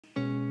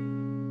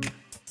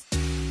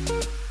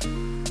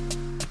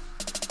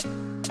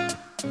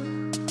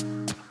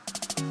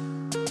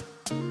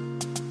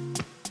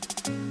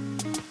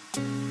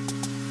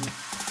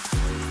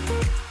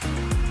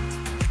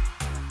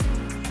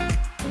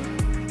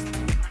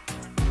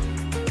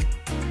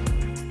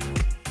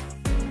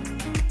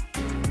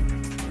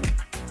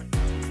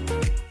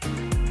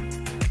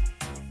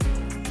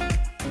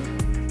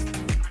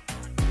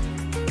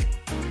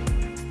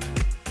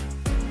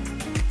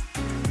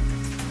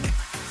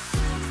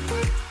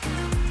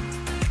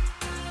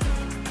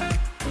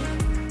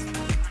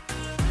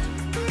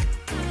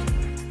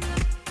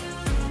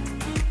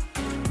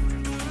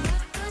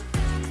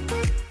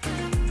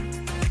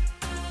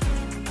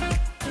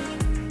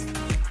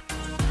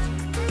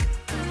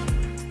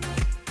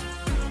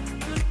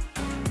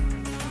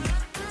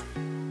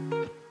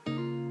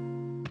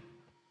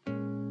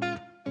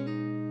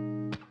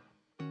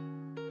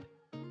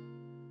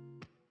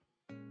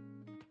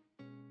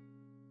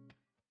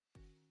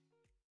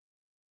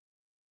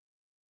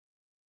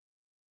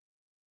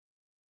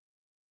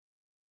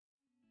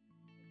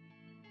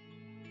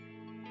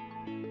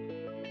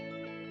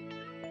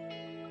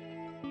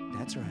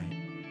That's right.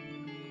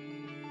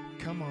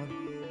 Come on.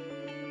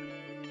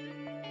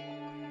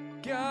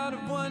 God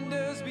of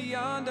wonders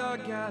beyond our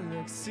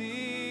galaxy,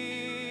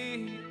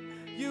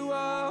 you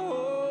are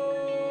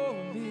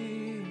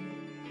holy,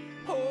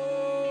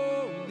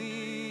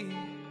 holy.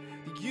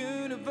 The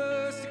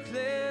universe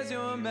declares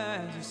your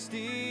majesty.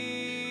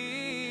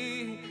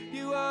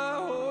 You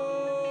are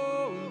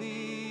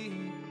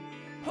holy,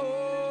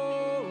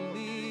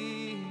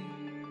 holy.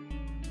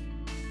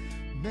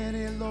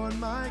 Many, Lord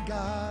my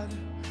God,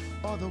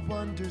 are the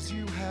wonders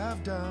you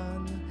have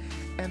done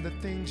and the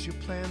things you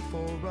plan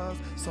for us.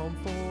 Psalm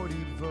 40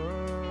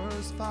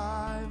 verse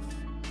 5.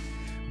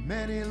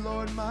 Many,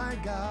 Lord my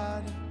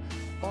God,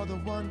 are the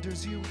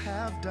wonders you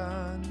have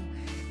done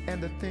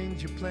and the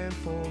things you plan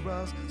for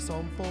us.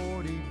 Psalm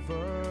 40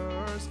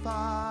 verse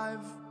 5.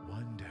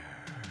 Wonder.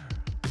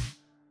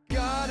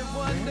 God of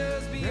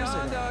wonders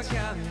beyond our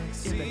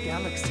galaxy. In the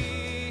galaxy.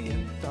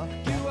 In the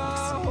galaxy. You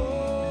are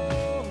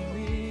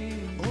holy.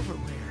 Over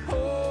where?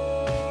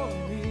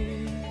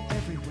 Holy.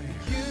 Everywhere.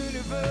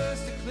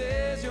 Universe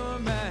declares your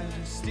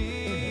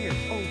majesty. In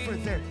here. Over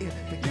there. In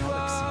the You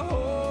are galaxy.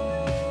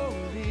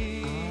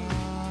 holy.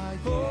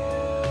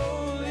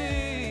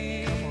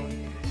 Holy. Come on.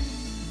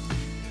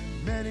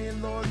 Many,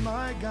 Lord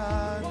my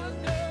God,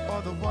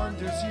 are the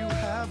wonders you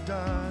have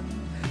done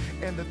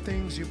and the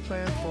things you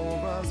plan for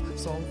us.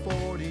 Psalm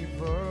 40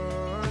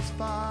 verse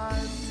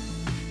 5.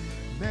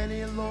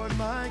 Many, Lord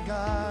my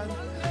God,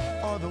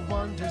 are the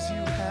wonders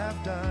you have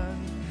done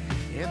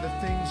and the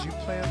things you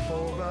plan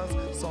for us.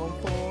 Psalm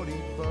 40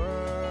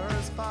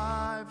 verse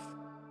 5.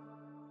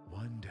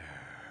 Wonder.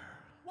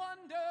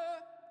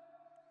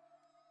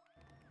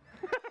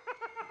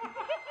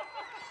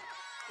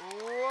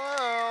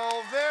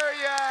 Well, there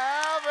you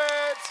have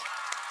it.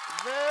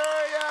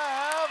 There you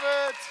have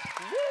it.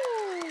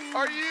 Woo.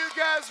 Are you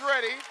guys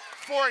ready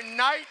for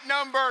night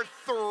number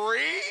 3?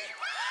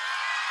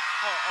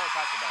 Oh,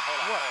 Pastor Ben,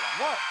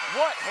 hold on.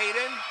 What,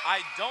 Hayden?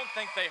 I don't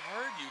think they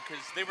heard you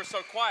because they were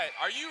so quiet.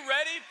 Are you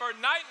ready for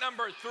night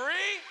number 3?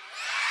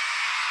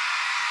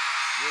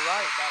 You're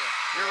right.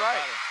 You're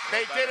right.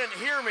 They didn't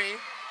hear me,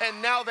 and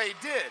now they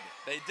did.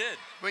 They did.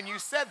 When you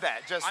said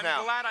that just I'm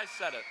now. glad I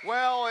said it.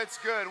 Well, it's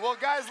good. Well,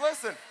 guys,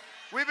 listen.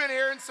 We've been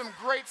hearing some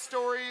great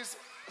stories,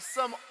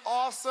 some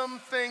awesome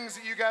things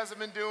that you guys have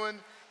been doing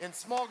in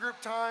small group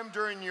time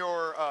during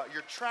your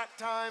track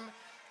time.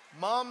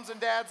 Moms and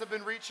dads have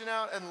been reaching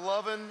out and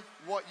loving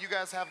what you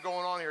guys have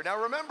going on here.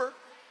 Now, remember,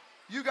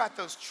 you got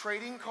those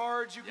trading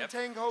cards you can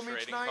take home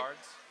each night. Cards.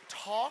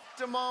 Talk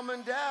to mom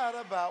and dad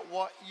about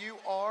what you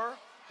are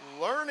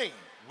learning.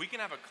 We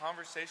can have a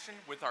conversation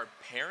with our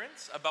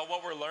parents about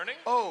what we're learning.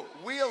 Oh,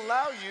 we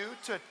allow you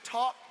to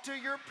talk to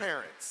your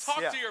parents. Talk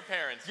to your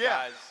parents, Yeah,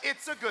 guys.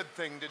 it's a good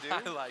thing to do. I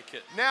like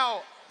it.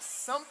 Now,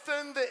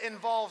 something that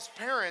involves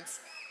parents,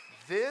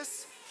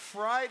 this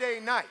Friday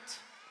night,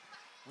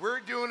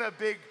 we're doing a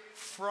big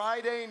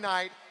Friday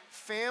night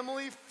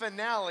family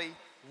finale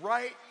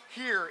right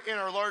here in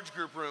our large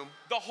group room.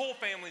 The whole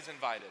family's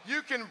invited.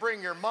 You can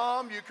bring your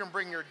mom, you can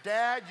bring your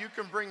dad, you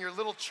can bring your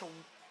little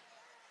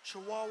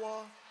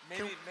chihuahua.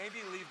 Maybe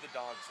leave the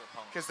dogs at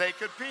home. Because they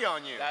could pee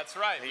on you. That's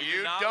right. We You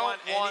do not don't want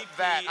want any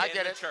that. pee I in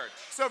get the it. church.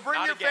 So bring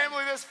Not your again.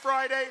 family this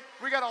Friday.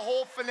 We got a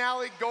whole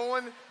finale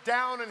going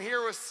down in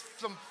here with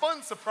some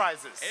fun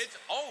surprises. It's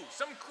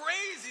some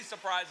crazy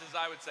surprises,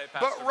 I would say,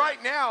 Pastor But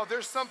right Ben. now,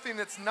 there's something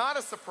that's not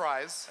a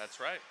surprise. That's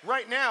right.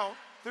 Right now,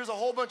 there's a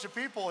whole bunch of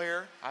people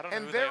here, I don't know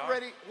and who they're they are.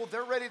 ready. Well,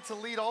 they're ready to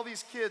lead all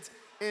these kids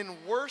in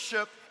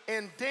worship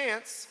and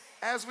dance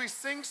as we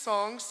sing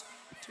songs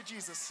to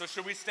Jesus. So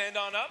should we stand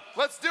on up?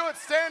 Let's do it.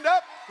 Stand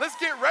up. Let's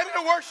get ready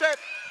to worship.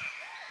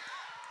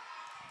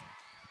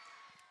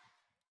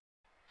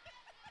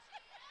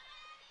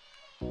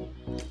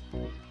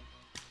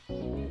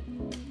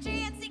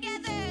 Dance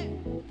together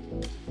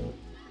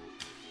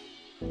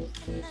in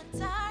the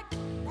dark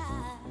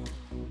night.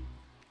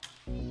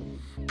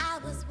 I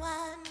was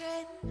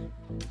wondering,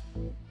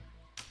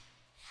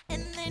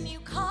 and then you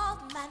called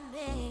my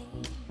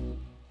name,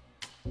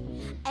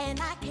 and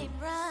I came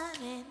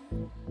running.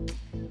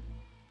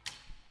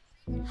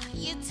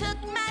 You took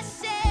my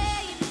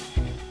shame,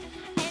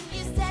 and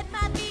you set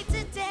my feet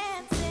to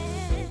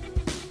dancing.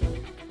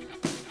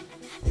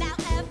 Now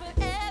ever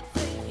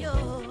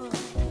yours,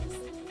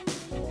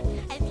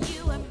 and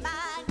you are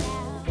mine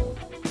now.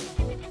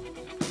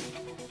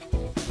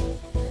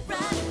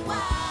 Running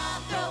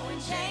wild,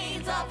 throwing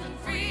chains off in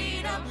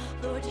freedom.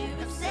 Lord, you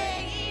have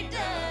saved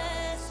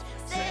us,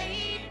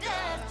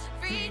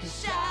 free to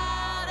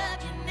shout out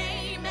your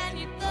name and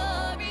your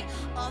glory,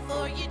 all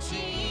for you,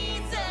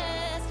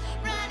 Jesus.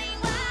 Running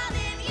wild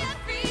in your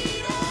freedom.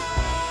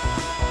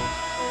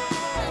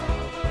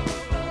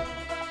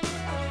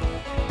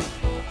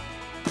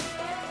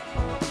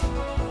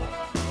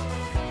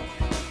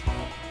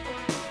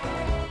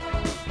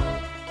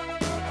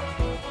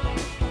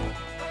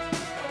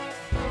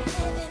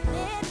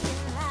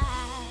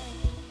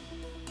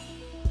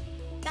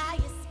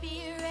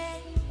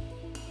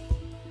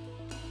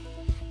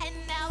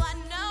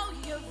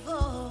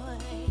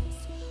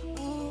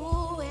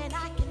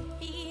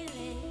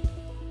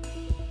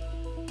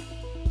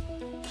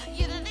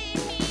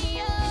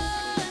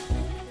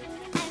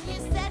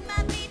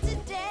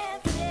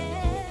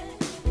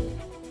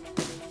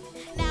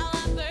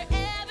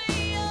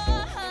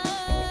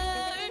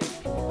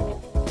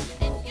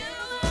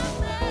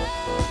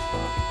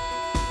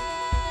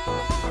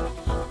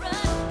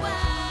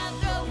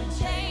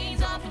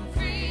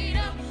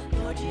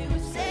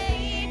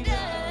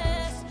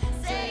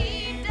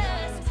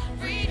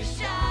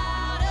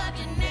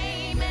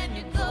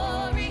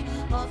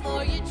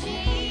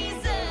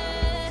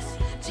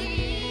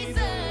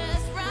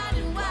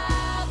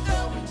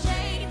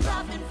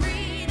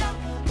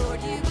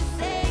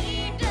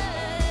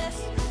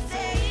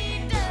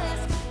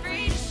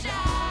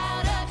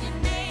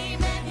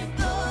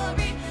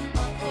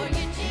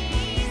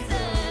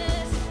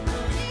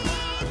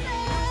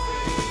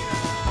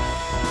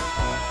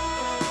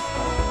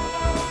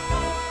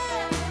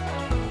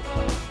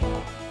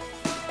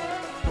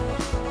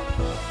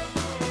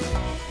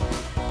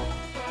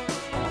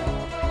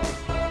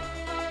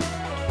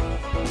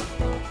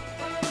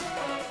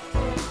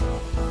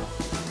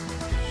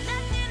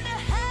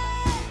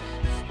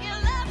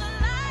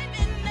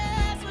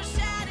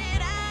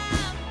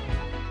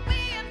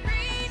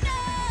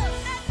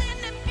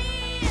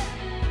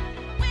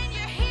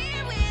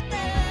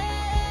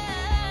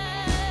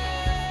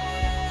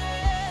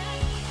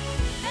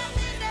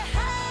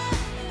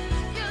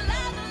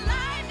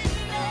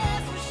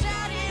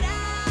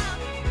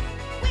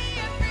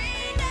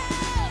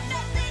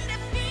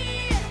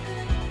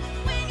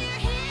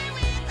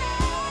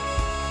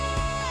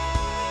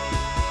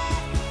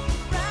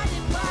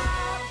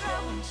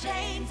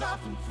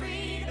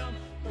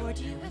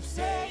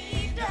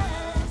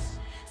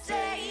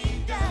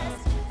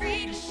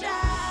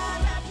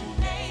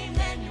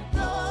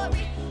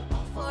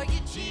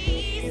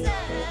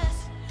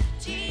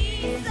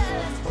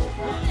 Jesus.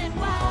 Running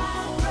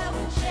wild,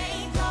 throwing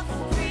chains off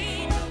of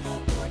freedom.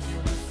 Lord, you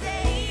have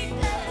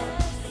saved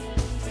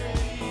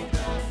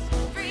us.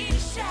 Free to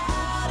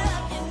shout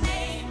up your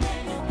name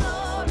and your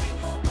glory.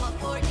 All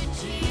for you,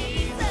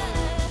 Jesus.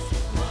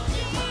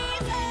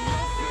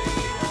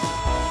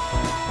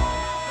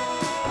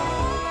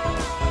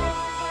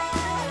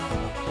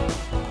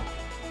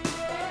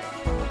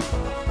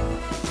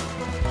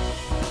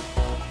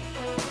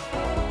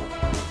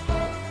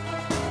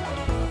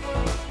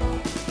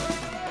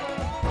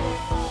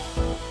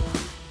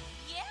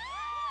 Yeah!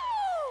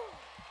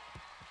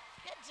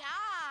 Good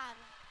job.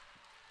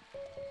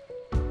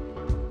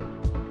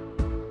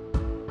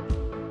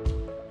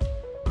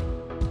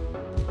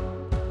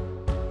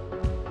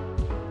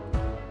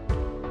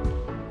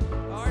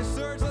 All right,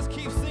 Serge, let's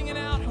keep singing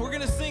out. We're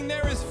going to sing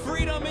There Is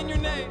Freedom in Your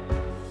Name.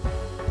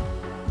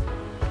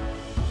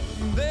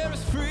 There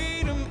is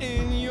freedom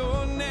in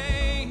your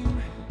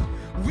name.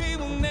 We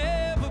will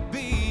never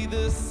be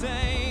the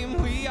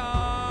same. We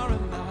are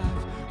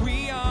alive.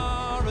 We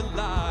are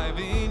alive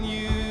in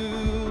you.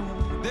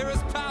 There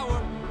is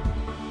power.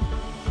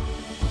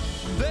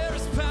 There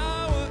is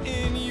power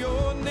in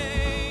your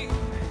name.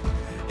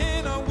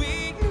 In our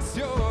weakness,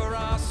 you're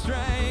our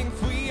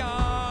strength. We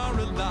are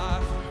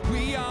alive.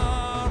 We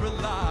are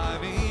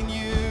alive in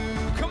you.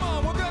 Come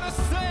on, we're gonna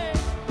sing.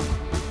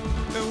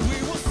 And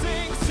we will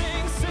sing,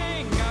 sing,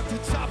 sing at the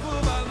top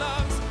of our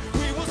lungs.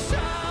 We will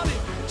shout it,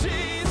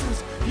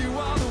 Jesus, you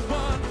are the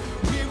one.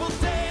 We will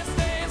dance,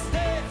 dance,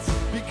 dance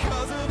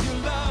because of your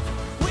love.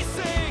 We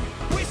sing,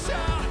 we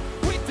shout,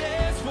 we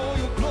dance for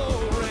your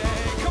glory.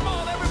 Come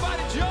on,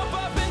 everybody, jump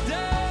up and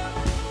down.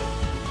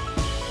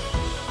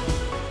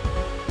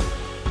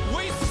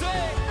 We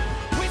sing,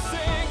 we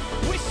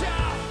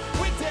shout,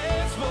 we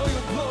dance for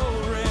your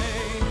glory.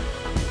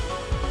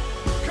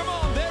 Come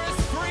on, there is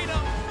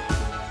freedom.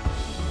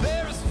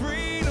 There is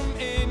freedom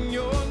in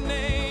your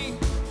name.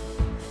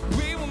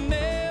 We will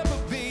never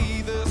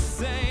be the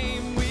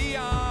same. We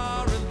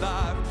are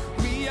alive.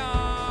 We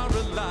are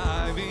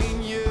alive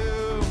in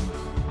you.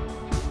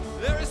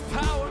 There is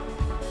power.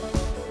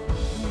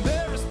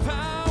 There is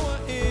power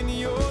in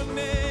your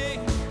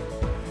name.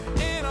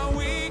 In our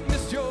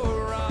weakness,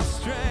 you're our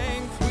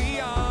strength. We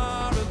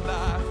are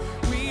alive.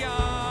 We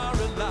are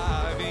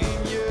alive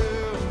in you.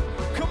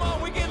 Come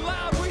on, we get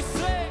loud. We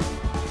sing.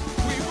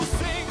 We will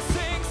sing,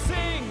 sing,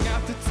 sing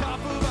at the top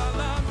of our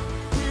lungs.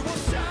 We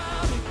will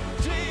shout it,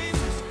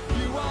 Jesus,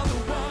 you are the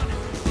one.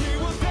 We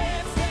will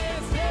dance,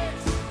 dance,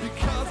 dance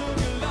because of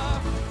your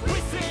love. We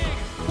sing,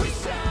 we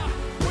shout,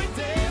 we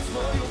dance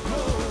for your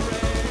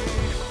glory.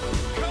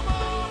 Come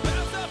on,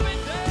 bounce up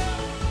and down.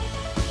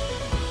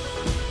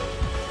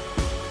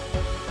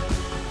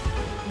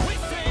 We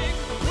sing,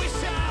 we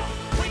shout,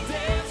 we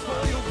dance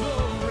for your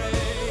glory.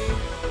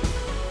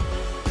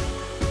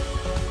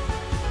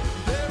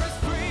 There is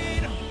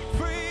freedom,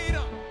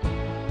 freedom.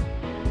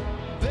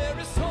 There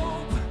is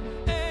hope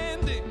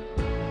ending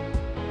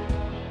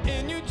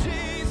in you,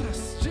 Jesus,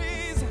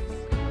 Jesus.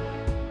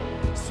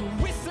 So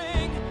we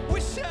sing, we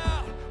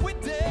shout, we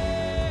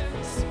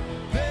dance.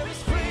 There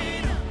is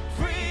freedom,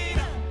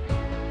 freedom.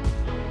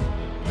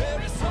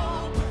 There is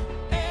hope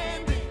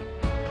ending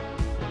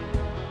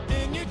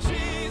in you,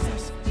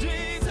 Jesus,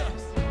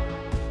 Jesus.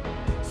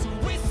 So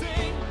we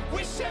sing,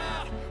 we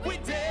shout, we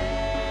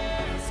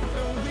dance.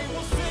 And we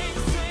will sing,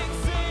 sing,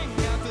 sing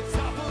at the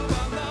top of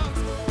our lungs.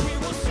 We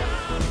will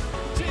shout,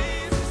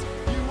 Jesus,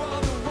 you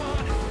are the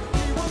one.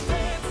 We will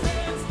dance,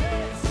 dance,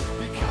 dance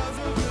because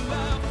of your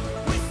love.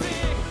 We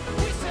sing,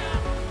 we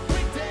shout,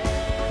 we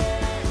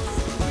dance.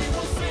 We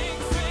will sing,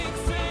 sing,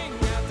 sing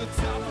at the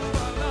top of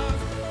our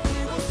lungs.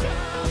 We will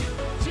shout,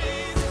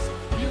 Jesus,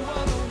 you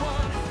are the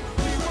one.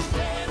 We will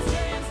dance,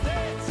 dance,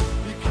 dance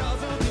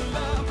because of your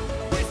love.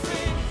 We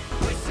sing,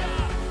 we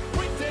shout,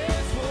 we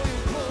dance for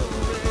your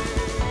glory.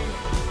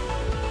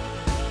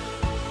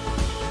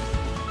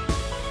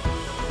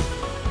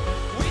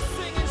 We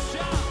sing and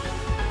shout,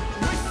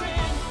 we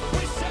sing,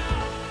 we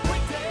shout, we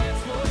dance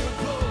for your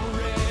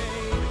glory.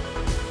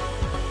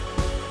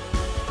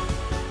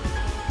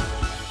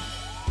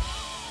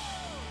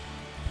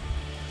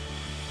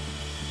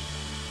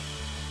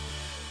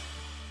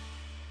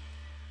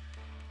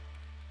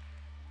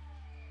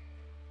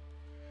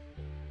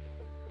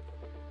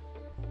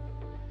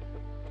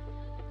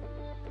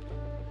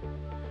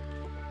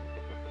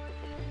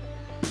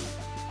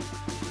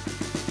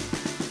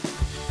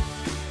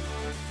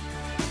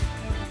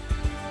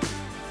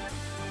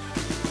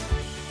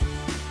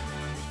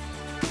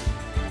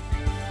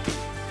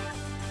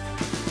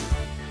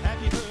 Have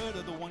you heard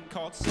of the one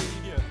called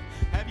Savior?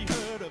 Have you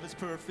heard of his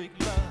perfect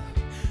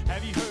love?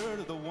 Have you heard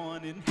of the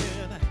one in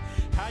heaven?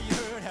 How you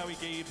heard how he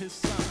gave his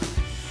son?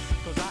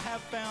 'Cause I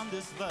have found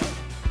this love,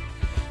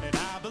 and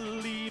I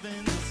believe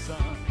in the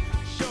Son.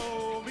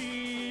 Show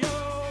me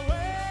your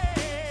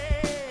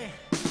way.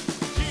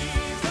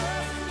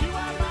 Jesus, you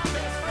are my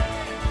best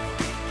friend.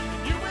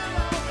 You will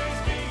always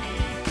be.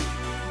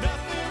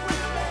 Nothing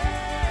will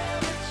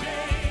ever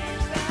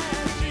change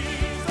that.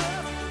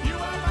 Jesus, you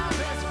are my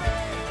best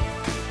friend.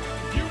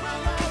 You will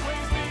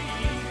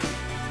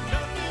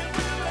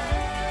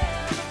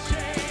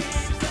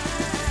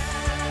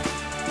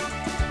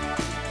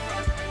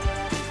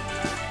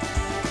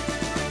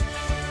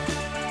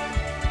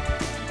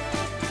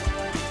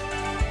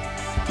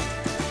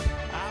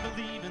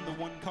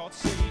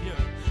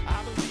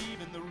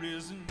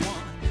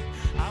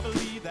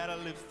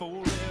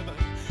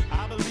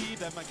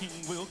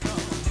King will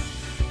come.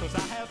 'Cause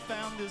I have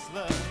found His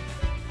love,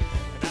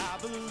 and I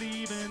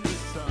believe in His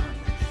Son.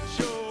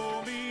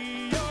 Show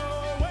me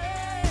your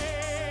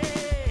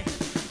way.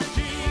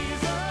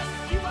 Jesus,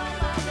 you are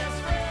my best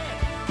friend.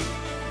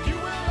 You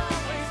will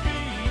always be.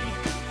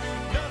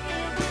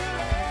 Nothing will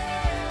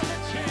ever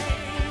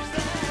change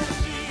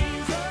that.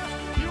 Jesus,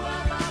 you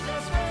are my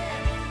best friend.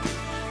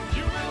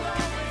 You will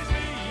always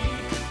be.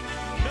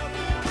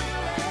 Nothing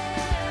will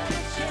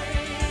ever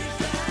change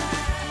that.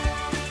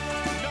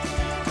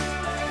 Nothing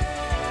will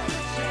ever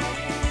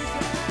change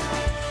that.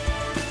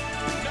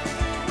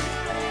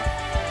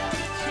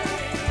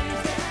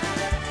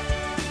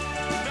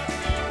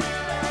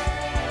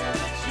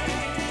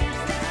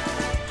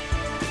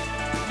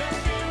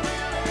 Nothing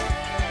will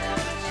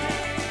ever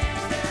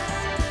change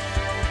that.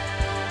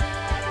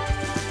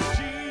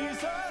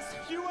 Jesus,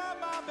 you are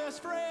my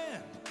best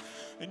friend,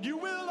 and you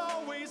will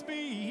always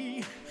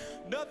be.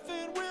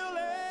 Nothing will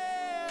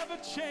ever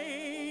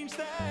change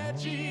that.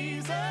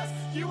 Jesus,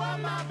 you are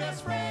my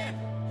best friend,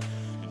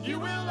 and you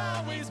will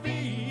always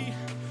be.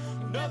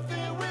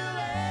 Nothing will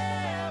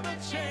ever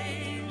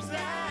change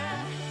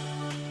that.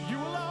 You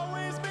will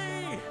always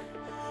be,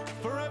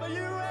 forever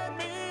you and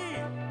me.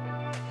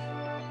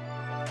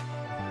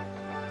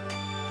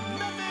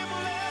 Nothing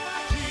will ever,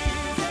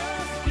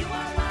 Jesus, you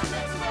are my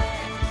best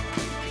friend.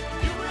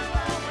 You will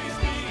always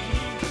be.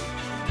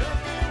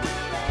 Nothing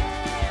will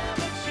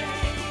ever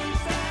change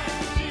that.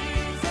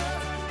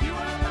 Jesus, you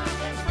are my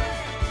best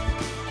friend.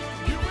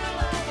 You will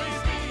always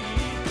be.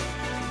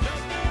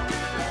 Nothing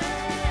will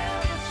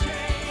ever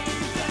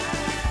change that.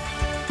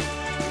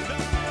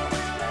 Nothing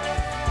will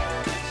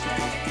ever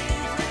change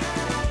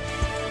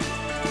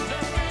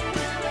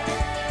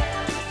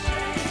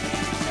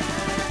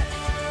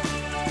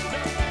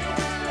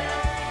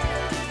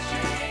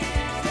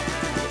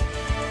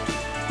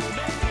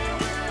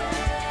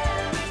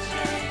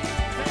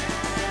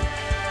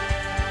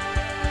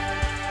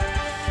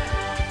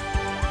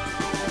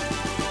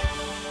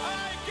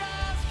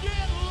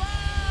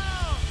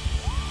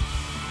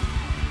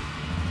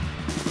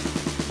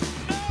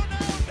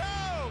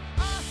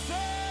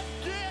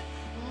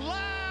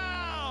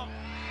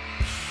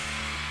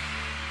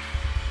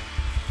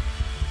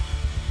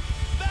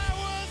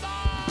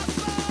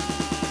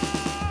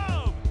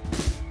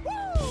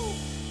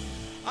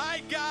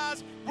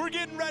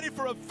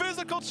for a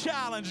physical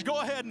challenge. Go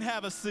ahead and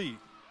have a seat.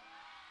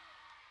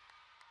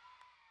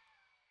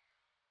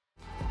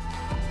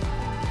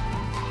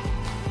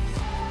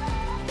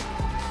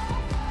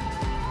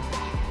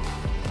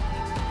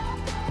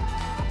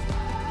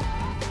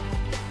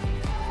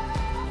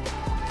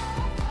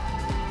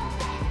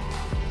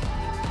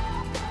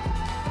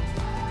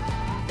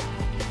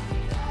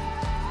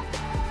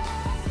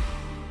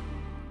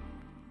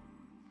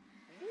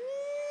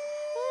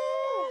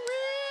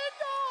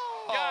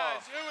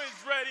 Guys, who is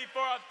ready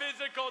for a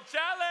physical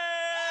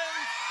challenge?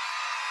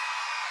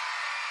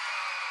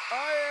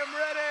 I am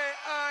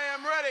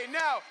ready.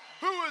 Now,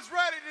 who is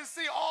ready to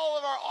see all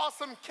of our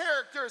awesome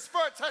characters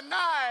for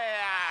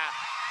tonight?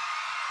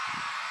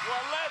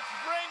 Well, let's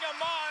bring them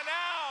on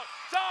out.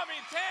 Tommy,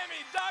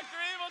 Tammy, Dr.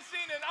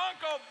 Evilstein, and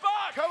Uncle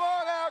Buck. Come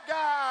on out,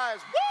 guys.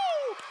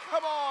 Woo!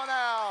 Come on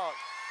out.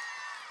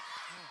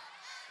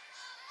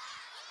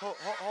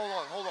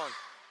 Hold on.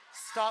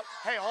 Stop.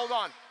 Hey, hold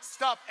on.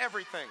 Stop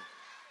everything.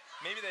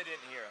 Maybe they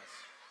didn't hear us.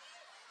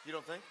 You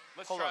don't think?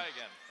 Let's Hold try on.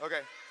 again.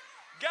 Okay.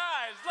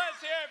 Guys,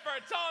 let's hear it for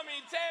Tommy,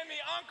 Tammy,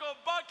 Uncle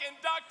Buck, and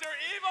Dr.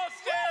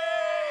 Evilstein.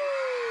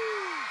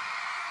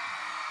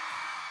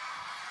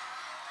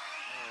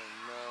 Oh,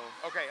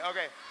 no. Okay.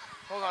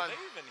 Hold Are on. they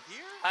even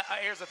here?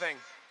 Here's the thing.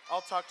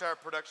 I'll talk to our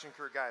production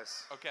crew,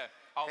 guys. Okay,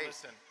 I'll Hey,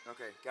 listen.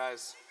 Okay,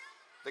 guys.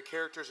 The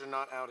characters are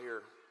not out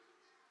here.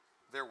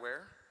 They're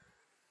where?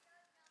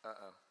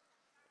 Uh-oh.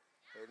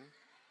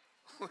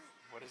 Hayden?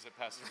 What is it,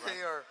 Pastor They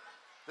Brian? are,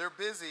 they're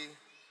busy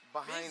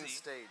behind Busy?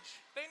 stage.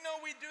 They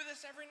know we do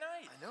this every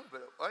night. I know,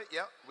 but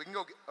yeah, we can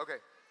go. Okay,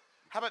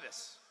 how about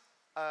this?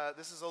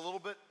 This is a little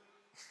bit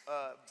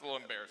It's a little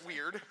embarrassing.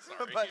 weird,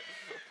 Sorry. but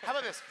how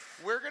about this?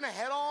 We're gonna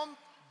head on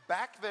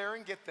back there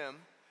and get them.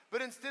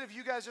 But instead of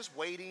you guys just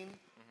waiting,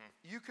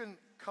 you can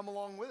come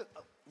along with it.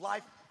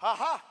 Live,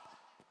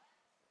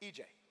 EJ,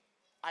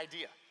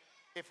 idea.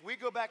 If we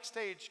go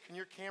backstage, can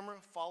your camera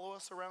follow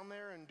us around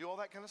there and do all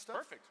that kind of stuff?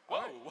 Perfect.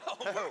 Whoa,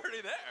 we're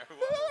already there.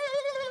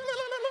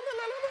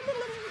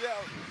 Yeah.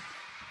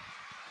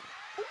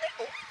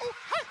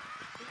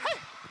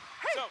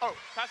 So,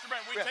 Pastor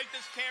Brian, we Yeah. take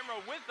this camera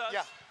with us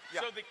Yeah,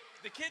 yeah. so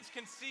the kids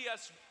can see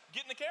us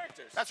getting the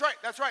characters. That's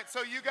right.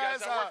 So you guys,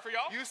 that work for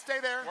y'all? you stay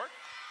there. Work?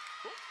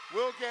 Cool.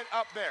 We'll get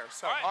up there.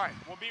 So, All right. all right.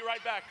 We'll be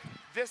right back.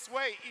 This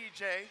way,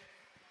 EJ,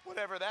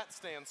 whatever that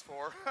stands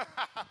for.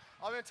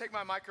 I'm gonna take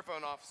my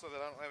microphone off so that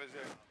I don't have it.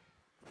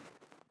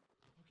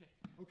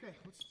 Okay,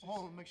 let's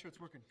all make sure it's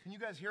working. Can you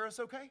guys hear us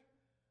okay?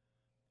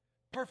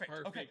 Perfect.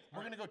 Okay,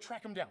 we're gonna go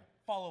track them down.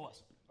 Follow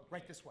us.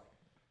 Right this way.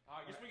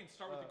 I guess we can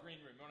start with the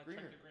green room. You want to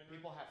check the green room?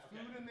 People have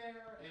food in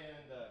there,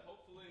 and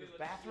Hopefully, there's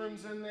let's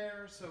bathrooms see. in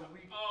there, so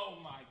we. Oh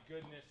my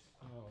goodness!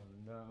 Oh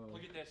no.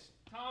 Look at this,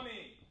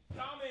 Tommy.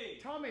 Tommy.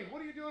 Tommy,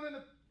 what are you doing in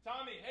the?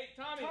 Tommy. Hey,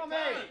 Tommy. Tommy,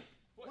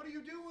 What? what are you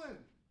doing?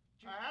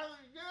 I'm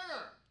having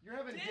dinner. You're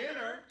having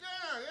Dinner?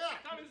 Dinner, yeah.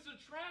 Tommy, this is a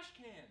trash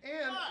can.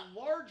 and What? a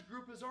large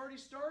group has already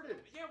started.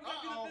 Yeah, we gotta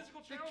do the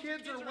physical The challenge.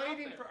 kids are out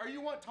waiting there. for. Are you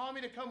want Tommy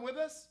to come with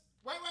us?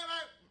 Wait.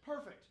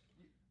 Perfect.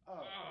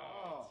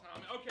 Oh,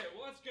 Tommy. Okay,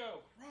 well let's go.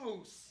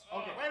 Gross.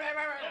 Oh. Okay.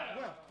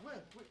 Wait.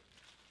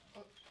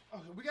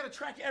 Okay, we gotta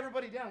track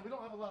everybody down. We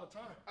don't have a lot of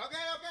time.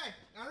 Okay.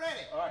 I'm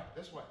ready. All right,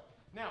 this way.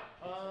 Now,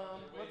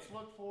 let's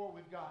look for.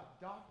 We've got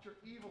Dr.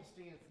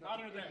 Evilstein. It's Not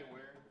not under there.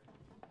 anywhere.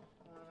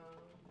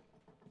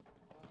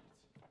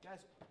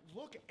 Guys,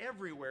 look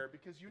everywhere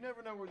because you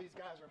never know where these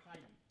guys are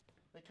hiding.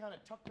 They kind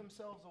of tuck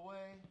themselves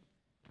away.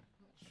 I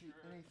don't see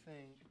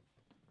anything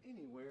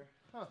anywhere.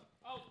 Huh?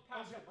 Oh,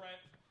 Pastor Brent,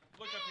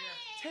 look up here.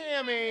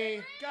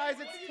 Tammy, guys,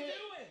 What it's are you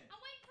doing? I'm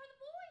waiting for the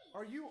boys.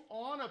 Are you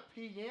on a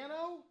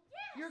piano?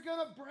 Yes. You're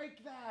gonna break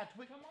that.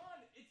 Come on,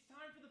 it's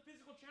time for the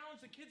physical challenge.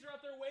 The kids are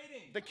out there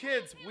waiting. The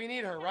kids, we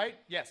need her, right?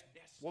 Yes.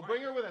 Yes. We'll All bring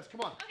right. her with us.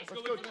 Come on. Okay. Let's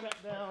Let's go go look check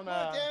for down.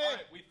 All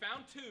right, we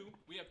found 2.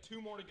 We have 2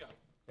 more to go.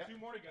 Yep. 2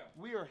 more to go.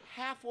 We are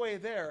halfway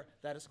there.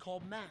 That is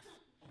called math.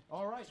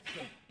 All right.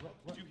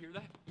 Did you hear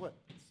that? What?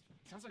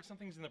 Sounds like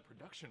something's in the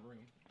production room.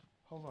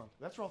 Hold on.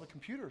 That's where all the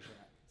computers are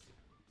at.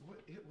 What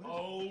is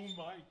Oh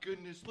my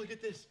goodness, look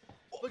at this.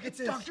 Look at it's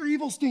this. Dr.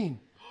 Evilstein.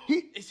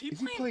 Is he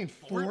playing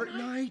Fortnite?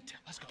 Fortnite?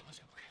 Let's go.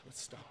 Okay,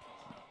 let's stop.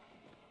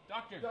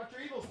 Doctor. Dr.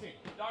 Evilstein.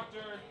 Doctor.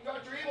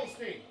 Dr.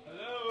 Evilstein.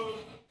 Hello.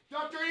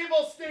 Dr.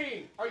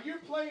 Evilstein. Are you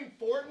playing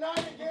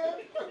Fortnite again?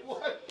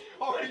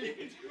 What are you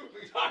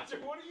doing? Doctor,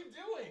 what are you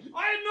doing?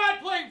 I am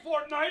not playing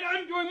Fortnite.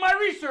 I'm doing my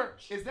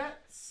research. Is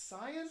that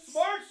science?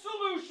 Smart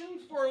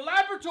solutions for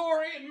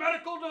laboratory and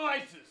medical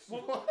devices.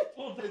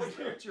 What? Is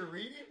that what you're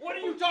reading? What are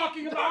you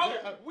talking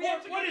about? We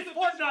have to What go is to the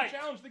physical Fortnite?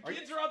 challenge. The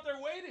kids are out there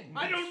waiting.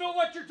 I don't know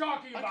what you're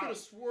talking I could about. have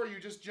swore you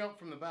just jumped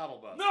from the battle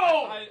bus.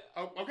 No.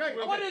 Oh, okay.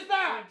 What is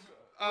that?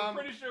 I'm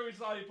pretty sure we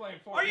saw you playing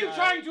Fortnite. Are you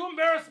trying to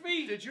embarrass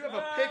me? Did you have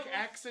a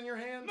pickaxe in your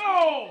hand?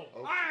 No.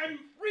 Okay. I'm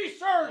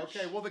research.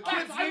 Okay, well, the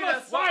kids I'm need a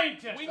us.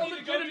 scientist. We a need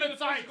to go do the legitimate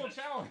physical scientist.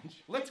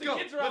 challenge. Let's The go.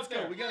 kids are Let's out go.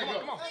 there. We gotta Come go.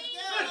 on, come on.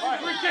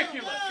 This is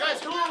ridiculous.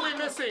 Guys, who are we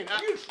missing?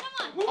 Come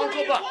on. Who are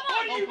Uncle you? Buck. What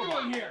are you Uncle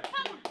Buck. doing here?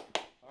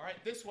 All right,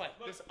 this way.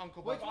 This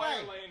Uncle Which Buck. way?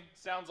 Fire lane.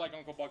 Sounds like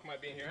Uncle Buck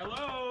might be in here.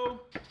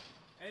 Hello?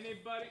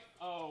 Anybody?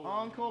 Oh.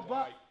 Uncle my.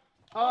 Buck.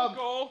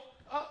 Uncle.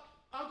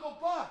 Uncle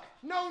Buck.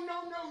 No.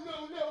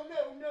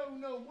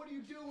 What are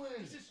you doing?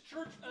 This is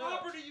church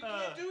property. You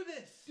can't do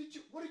this.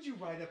 What did you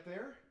write up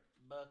there?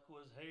 Buck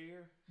was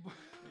here.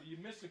 You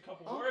missed a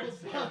couple Uncle words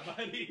there, Buck.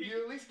 buddy.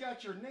 You at least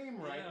got your name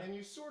right, Yeah. and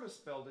you sort of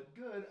spelled it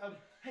good.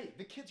 Hey,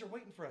 the kids are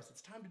waiting for us.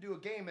 It's time to do a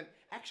game, and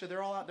actually,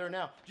 they're all out there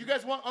now. Do you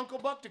guys want Uncle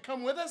Buck to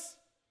come with us?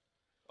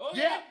 Oh,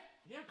 Yeah.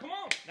 Yeah, come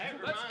on. That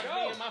Let's reminds go.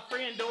 me of my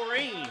friend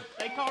Doreen.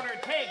 They called her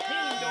Tag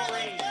Team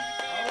Doreen.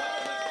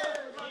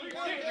 Let's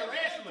go. She's a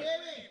wrestler.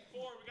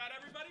 We got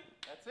everybody?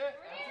 That's it.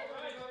 Here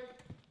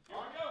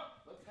we go.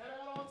 Let's head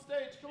out on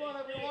stage. Come on,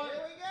 everyone.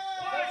 Here we go.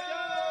 Let's go.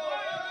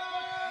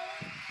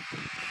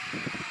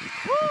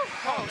 Woo!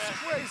 Oh, it's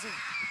crazy.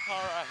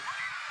 All right.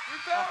 We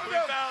found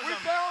them. We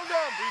found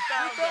them.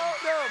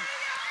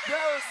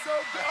 That was so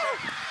good. Oh,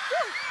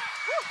 woo,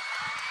 woo.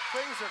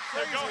 Things are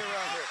crazy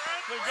around here.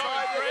 They're So going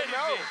I didn't crazy.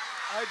 know.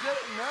 I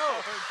didn't know.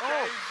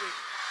 Oh.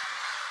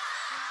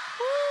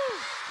 Woo.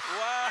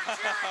 Wow.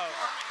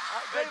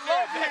 They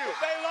love you.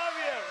 They love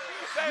you.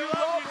 They You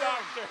love love you, them.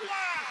 Doctor.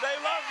 They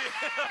love you.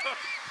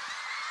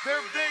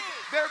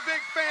 They're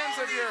big fans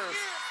of yours.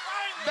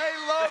 They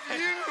love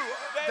you,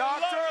 They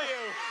Doctor. love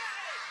you.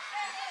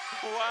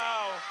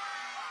 Wow.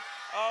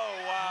 Oh,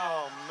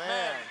 wow. Oh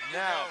man.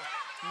 Now,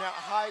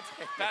 hi.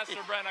 Pastor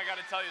Brent, I got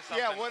to tell you something.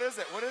 Yeah. What is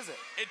it? What is it?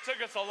 It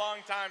took us a long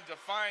time to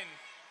find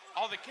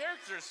all the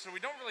characters, so we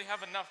don't really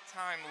have enough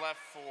time left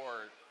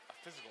for a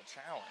physical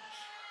challenge.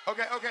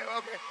 Okay.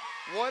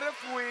 What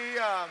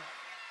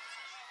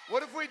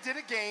if we did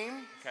a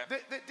game Okay.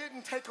 that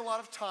didn't take a lot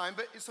of time?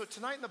 But so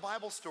tonight in the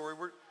Bible story,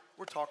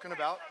 we're talking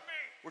about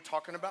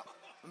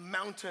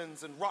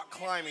mountains and rock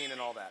climbing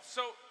and all that.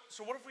 So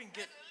what if we can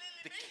get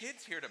the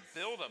kids here to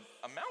build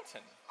a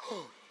mountain?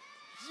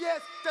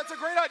 Yes, that's a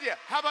great idea.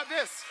 How about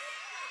this?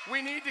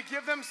 We need to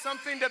give them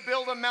something to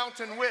build a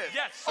mountain with.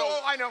 Yes, so-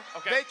 oh, I know.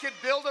 okay. They could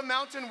build a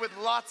mountain with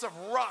lots of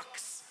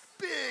rocks.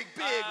 Big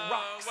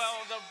rocks. Well,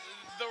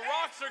 the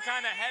rocks are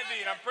kind of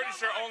heavy, and I'm pretty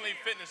sure only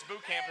Fitness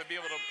Boot Camp would be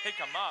able to pick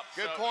them up.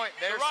 Good So point.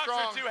 They're the rocks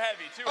strong. are too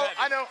heavy. Too Oh,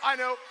 heavy. I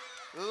know.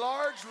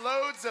 Large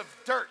loads of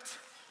dirt.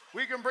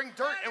 We can bring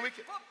dirt and we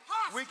can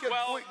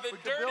Well, we the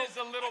could dirt build. is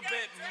a little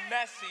bit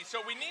messy,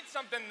 so we need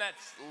something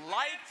that's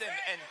light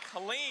and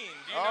clean.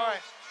 Do you All know right.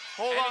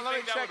 Hold on, let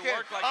me anything that check would in.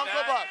 work like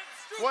Uncle that?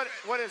 Buck,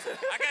 what is it?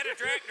 I got a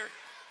tractor.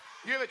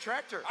 You have a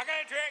tractor. I got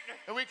a tractor.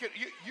 And we could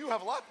you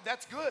have a lot.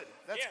 That's good.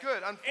 That's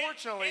good.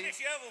 Unfortunately, And a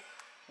shovel.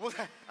 well,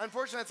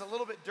 unfortunately, it's a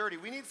little bit dirty.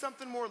 We need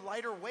something more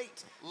lighter weight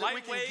that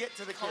we can Lightweight, get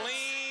to the clean.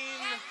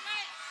 kids.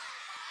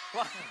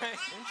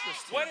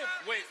 Interesting. What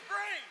if, wait,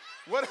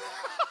 What,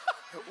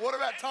 what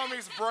about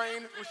Tommy's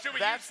brain? Well, should we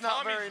That's use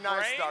not Tommy's very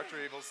nice, brain? Dr.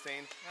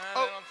 Evilstein. they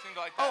don't seem to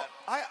like that.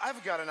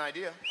 I've got an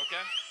idea.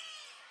 Okay.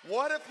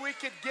 What if we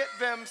could get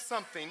them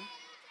something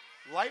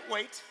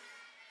lightweight,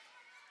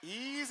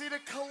 easy to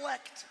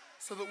collect,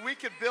 so that we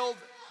could build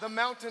the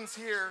mountains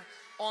here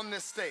on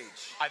this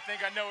stage? I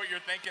think I know what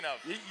you're thinking of.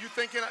 You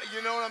thinking?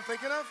 You know what I'm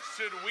thinking of?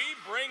 Should we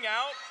bring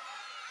out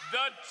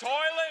the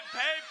toilet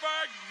paper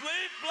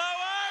leaf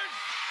blowers?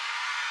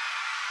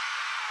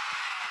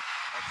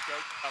 Let's go.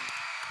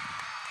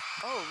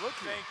 Oh, look.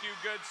 Thank you,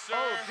 good sir.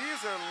 Oh,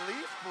 these are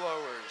leaf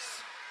blowers.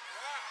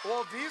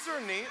 Well, these are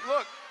neat.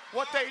 Look,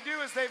 what they do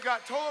is they've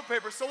got toilet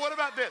paper. So what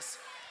about this?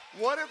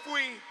 What if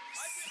we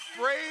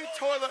spray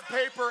toilet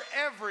paper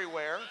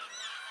everywhere,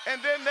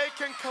 and then they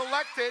can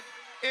collect it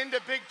into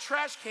big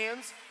trash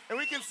cans, and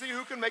we can see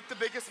who can make the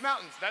biggest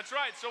mountains? That's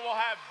right. So we'll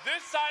have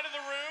this side of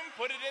the room,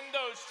 put it in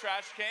those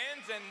trash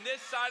cans, and this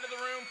side of the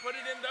room, put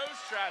it in those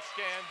trash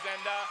cans,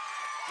 and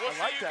we'll I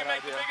see like who that can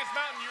make idea. the biggest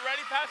mountain. You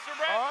ready, Pastor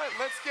Brett? All right,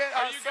 let's get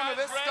Are you some of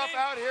guys this stuff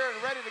ready? out here and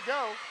ready to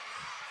go,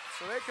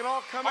 so they can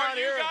all come Are out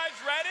you here guys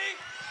ready?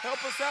 and help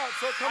us out.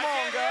 So come I on,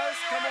 can't hear guys.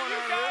 you. Come Are on you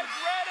out guys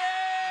here. ready?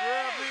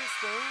 Grab these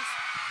things.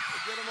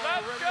 We'll get them all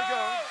Let's ready go. to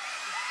go.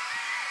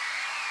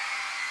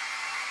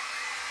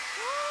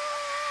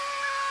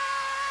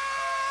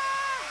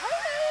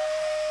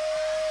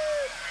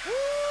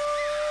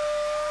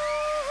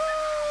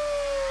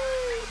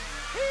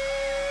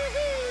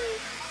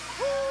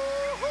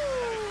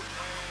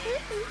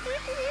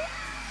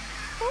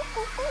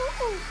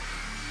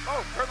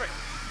 Oh, perfect.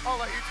 I'll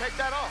let you take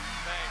that off.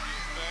 Thank you,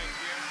 thank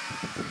you.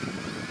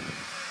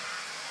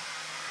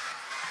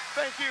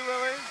 Thank you,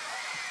 Lily.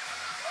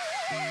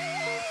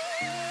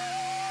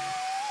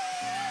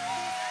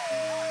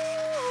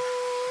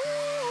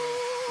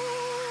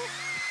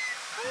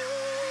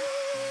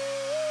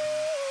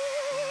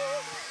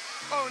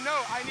 Oh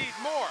no, I need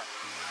more.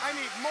 I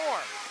need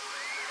more.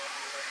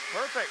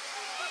 Perfect.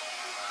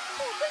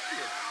 Oh, thank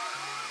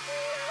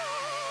you.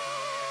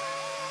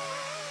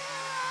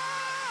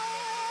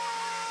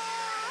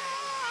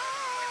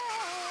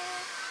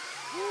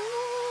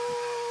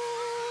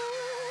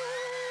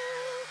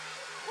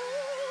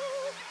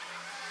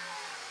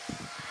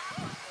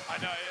 I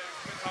know,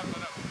 good talk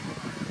that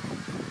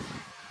up.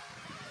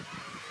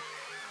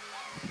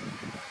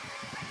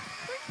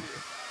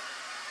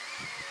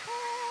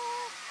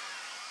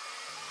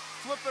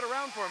 Flip it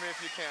around for me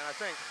if you can, I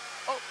think.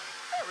 Oh,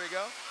 there we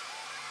go.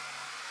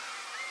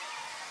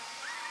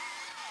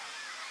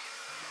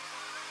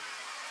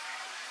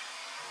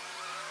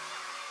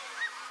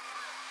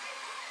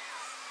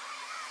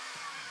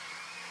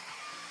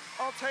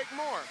 I'll take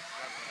more.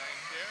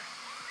 Thank you.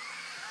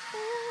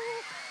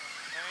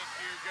 Thank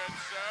you, good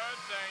sir.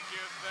 Thank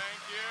you,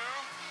 thank you.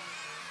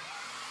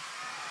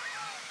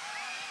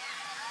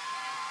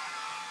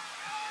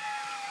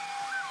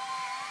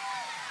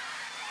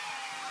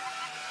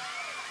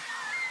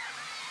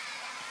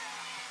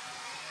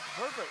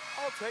 Perfect.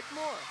 I'll take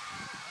more.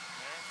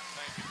 There.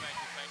 Thank you, thank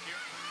you, thank you.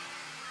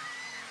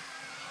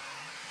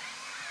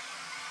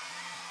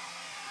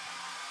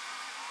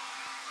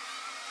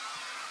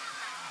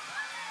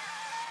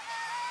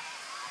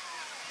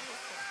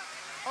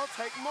 I'll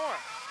take more.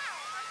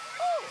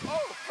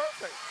 Oh,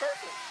 perfect,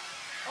 perfect.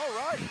 All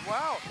right,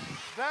 wow.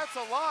 That's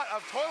a lot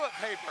of toilet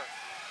paper.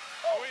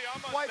 Are we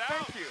almost Why, out?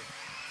 thank you.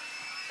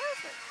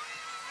 Perfect.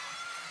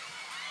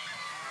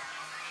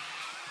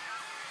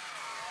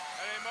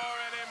 Any more,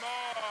 any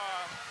more?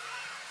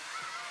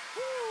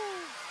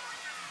 Woo.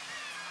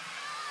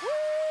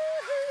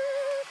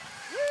 Woo-hoo.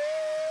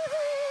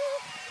 Woo-hoo.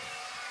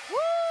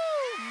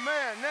 Woo,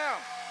 man, now,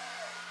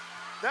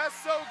 that's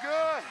so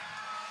good.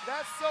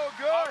 That's so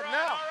good. All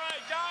Now, right,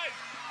 guys.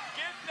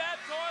 Get that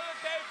toilet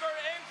paper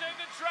into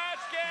the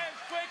trash cans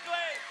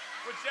quickly.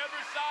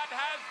 Whichever side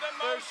has the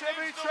there most should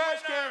be is the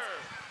trash winner.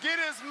 cans. Get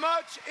as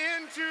much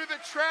into the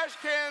trash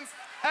cans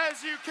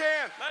as you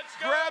can. Let's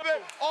go. Grab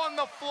it on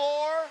the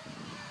floor.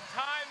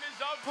 Time is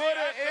of Put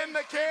the it in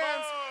the essence,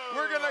 cans.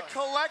 Timo. We're gonna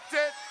collect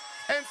it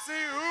and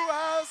see who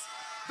has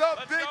the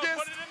Let's go.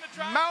 biggest Put it in the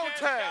trash mountain.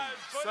 cans,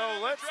 guys. Put it So in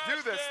the let's trash do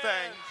this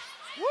thing.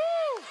 cans.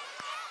 Woo!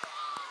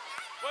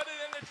 Put it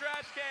in the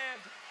trash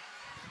cans.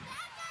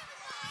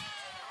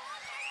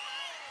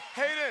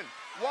 Hayden,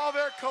 while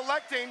they're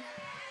collecting,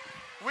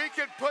 we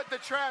could put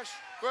the trash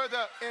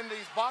in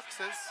these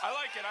boxes. I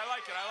like it, I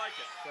like it, I like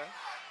it. Okay.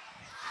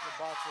 The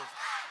boxes.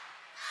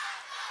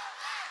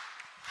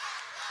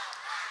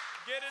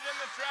 Get it in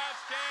the trash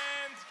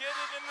cans. Get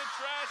it in the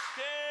trash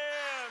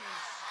cans.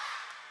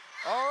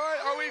 All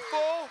right, are we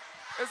full?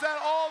 Is that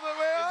all the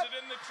way up? Is it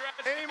in the trash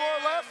Any cans? more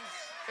left?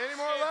 Any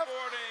more left?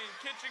 Skateboarding,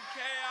 kitchen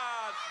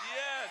chaos,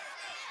 yes.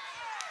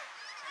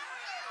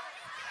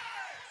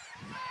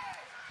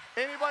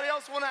 Anybody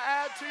else want to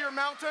add to your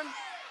mountain?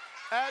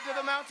 Add to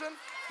the mountain?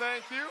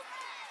 Thank you.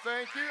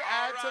 Thank you.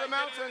 Add to the Get it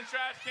mountain. in the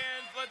trash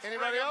cans. Let's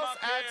Anybody bring 'em else?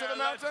 up Add to here. the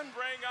mountain? Let's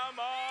bring 'em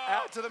up.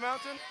 Add to the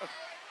mountain.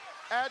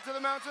 Add to the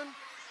mountain.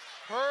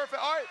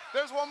 Perfect. All right,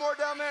 there's one more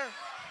down there.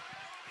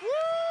 Woo!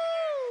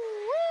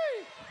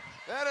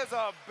 is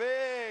a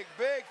big,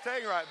 big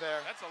thing right there.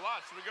 That's a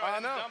lot. Should we go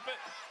I ahead know. and dump it?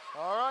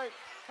 All right.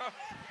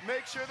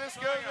 Make sure this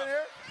goes Hang in on.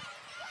 here.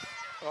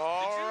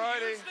 All Did you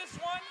righty. use this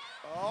one?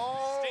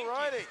 All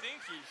righty.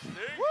 Stinky.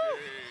 Woo.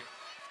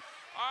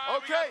 All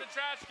right, Okay. we got the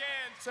trash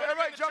cans. So Put 'em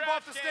everybody in jump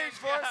off trash the stage cans,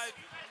 for us. guys.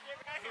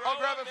 I'll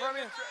Throw grab 'em it from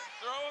in you. the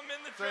Throw them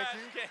in the Thank trash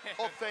you. can.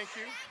 Oh, thank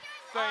you.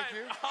 Thank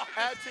you.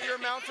 Add to your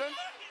mountain.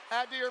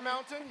 Add to your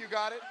mountain. You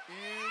got it.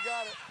 You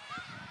got it.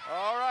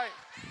 All right.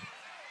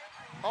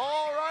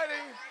 All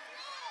righty.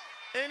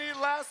 Any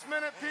last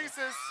minute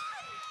pieces?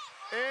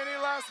 Any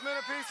last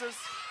minute pieces?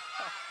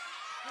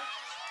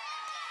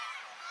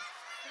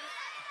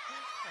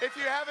 If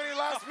you have any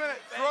last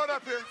minute, throw it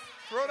up here.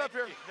 Throw it up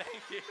here.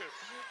 Thank you.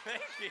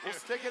 Thank you. We'll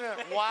stick it in.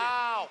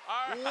 Wow.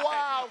 All right.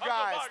 Wow, Uncle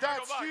guys. Buck, That's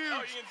Uncle Buck. huge.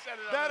 Oh, you can set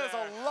it That over is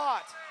there. a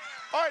lot.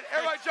 All right,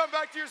 everybody jump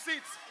back to your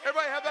seats.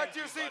 Everybody head back to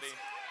your Thank you, seats.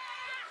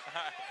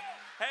 buddy.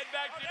 Head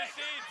back to your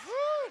seats.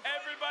 Woo.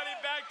 Everybody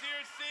back to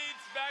your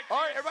seats. Back to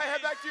All right, your everybody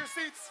head seats. back to your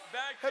seats.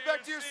 Back Head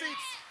back to your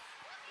seats.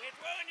 Which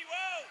one you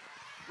want?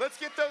 Let's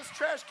get those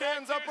trash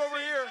cans Back up to your over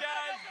seats, here.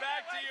 Guys,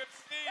 back to your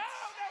seats.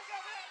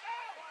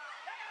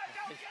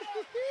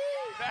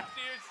 Back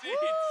to your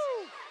seats.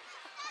 Woo.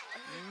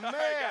 All right,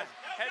 Man, guys.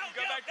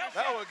 Go back to your that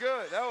seats. was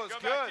good. That was Go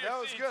back good. to your That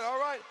was seats. good. All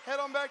right, head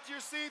on back to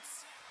your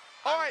seats.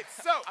 All right,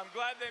 so I'm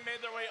glad they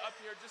made their way up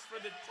here just for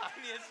the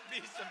tiniest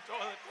piece of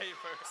toilet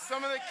paper.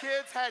 some of the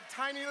kids had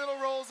tiny little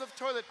rolls of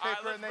toilet All right,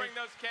 paper let's and they bring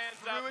those cans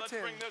threw out. it Let's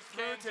in, bring those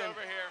threw it cans in.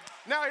 over here.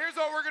 Now, here's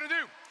what we're gonna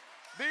do.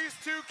 These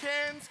two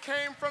cans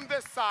came from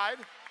this side,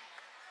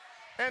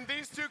 and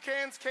these two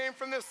cans came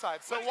from this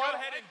side. So Let's what?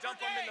 go ahead and dump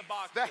them in the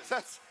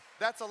boxes.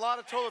 That's a lot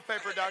of toilet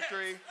paper,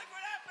 Dr. E. Look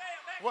what I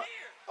found back What?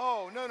 here.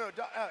 Oh, no, no. Found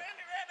it right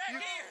back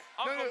here.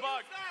 Uncle no.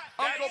 Buck.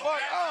 Uncle That's-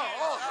 Buck.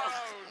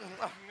 that's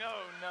it. No.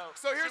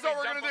 So here's Should we what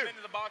we're dump gonna them do.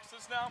 into the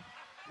boxes now?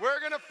 We're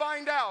gonna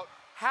find out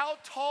how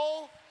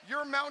tall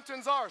your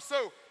mountains are.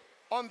 So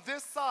on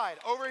this side,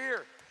 over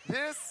here,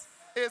 this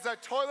is a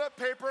toilet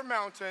paper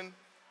mountain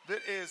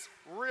that is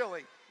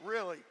really,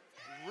 really,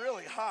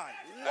 really high.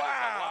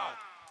 Wow.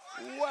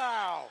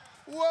 Wow.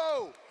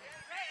 Whoa.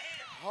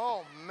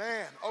 Oh,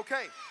 man.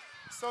 Okay.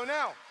 So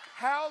now,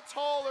 how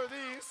tall are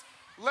these?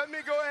 Let me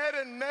go ahead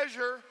and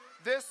measure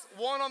this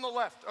one on the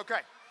left.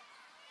 Okay.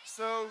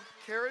 So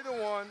carry the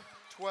 1,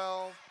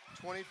 12,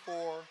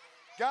 24.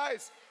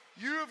 Guys,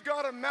 you've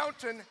got a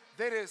mountain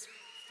that is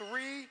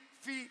 3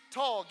 feet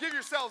tall. Give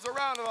yourselves a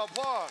round of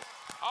applause.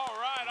 All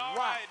right.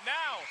 Wow.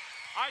 Now,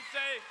 I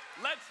say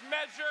let's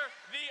measure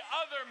the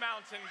other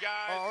mountain,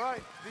 guys. All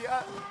right.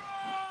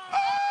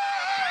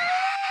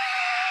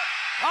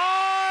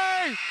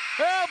 I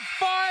am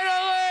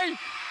finally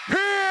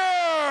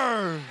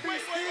here!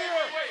 He's Wait.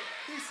 here.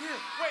 He's here.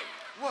 Wait.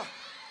 What?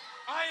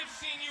 I have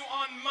seen you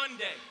on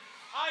Monday.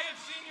 I have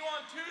seen you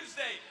on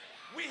Tuesday.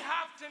 We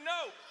have to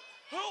know.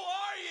 Who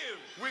are you?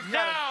 We've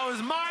got Now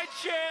is my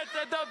chance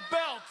at the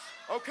belt.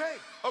 it. Okay.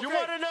 Okay. You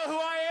want to know who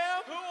I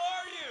am? Who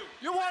are you?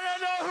 You want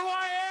to know who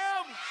I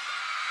am?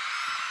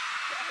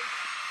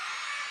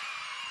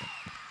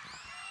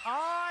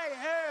 I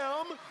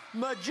am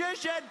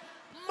magician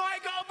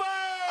Michael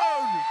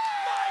Boone!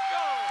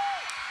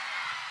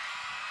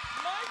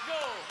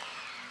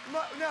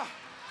 Michael! Now,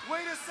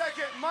 wait a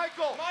second,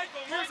 Michael.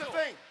 Michael, Here's the Michael.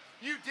 thing.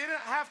 You didn't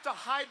have to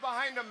hide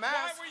behind a Why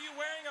mask. were you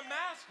wearing a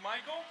mask,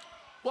 Michael?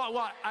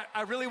 Well,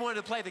 I really wanted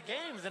to play the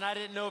games, and I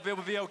didn't know if it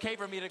would be okay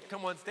for me to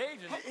come on stage.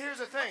 And Here's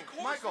the thing, Of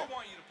course Michael. we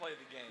want you to play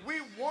the game.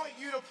 We want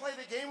you to play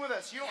the game with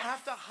us. You don't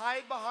have to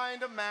hide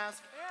behind a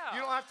mask. Yeah.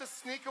 You don't have to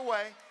sneak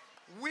away.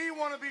 We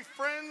want to be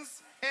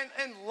friends and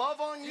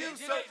love on you.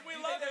 So we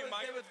love you,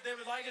 Michael. They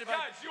would like it if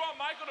I... Guys, you want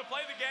Michael to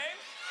play the game?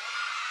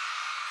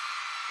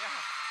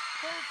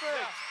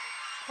 perfect.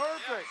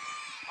 Perfect.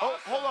 Yeah. Oh,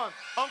 Awesome. hold on.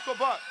 Uncle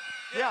Buck.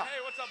 Yeah.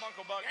 Hey, what's up,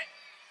 Uncle Buck?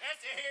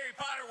 That's a Harry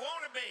Potter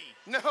wannabe.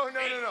 No.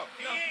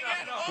 He ain't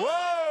got no.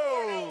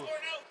 Whoa.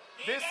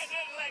 He This- ain't got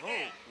nothing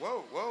like that.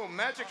 Whoa.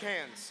 Magic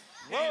hands.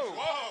 Whoa.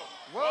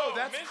 Whoa,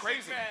 that's Mystic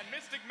crazy. Man,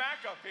 Mystic Mac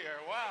up here.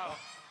 Wow.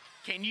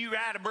 Can you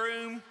ride a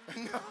broom?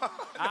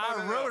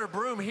 I rode a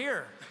broom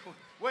here.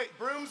 Wait,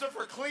 brooms are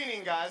for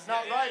cleaning, guys,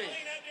 not Clean riding. up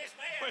this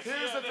mess.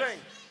 Here's Yeah, the this- thing.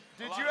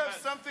 Did lot you of have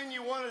mess. something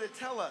you wanted to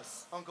tell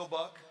us, Uncle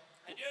Buck?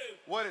 I do.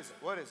 What is it?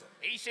 What is it?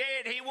 He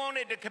said he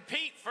wanted to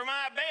compete for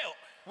my belt.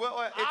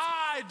 Well, it's,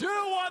 I do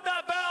want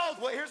that belt!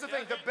 well, here's the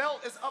thing. The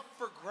belt is up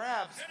for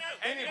grabs. No,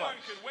 Anyone Anybody.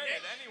 could win it.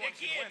 Anyone The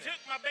can kid win took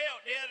it. my belt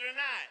the other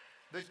night.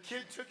 The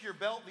kid took your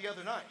belt the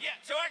other night. Yeah,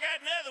 so I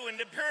got another one,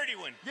 the pretty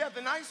one. Yeah,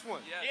 the nice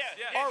one. Yes, Yeah,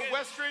 yes. Our good.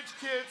 Westridge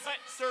kids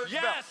But- Surge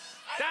belt. Yes!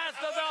 That's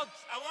the belt!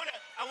 I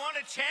want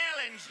to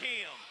challenge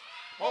him.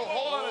 Oh,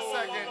 hold on a Whoa,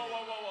 second.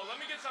 Whoa. Let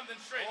me get something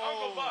straight.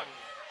 Uncle Buck,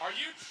 are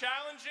you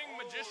challenging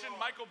magician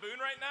Michael Boone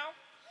right now?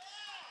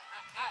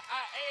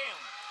 I am.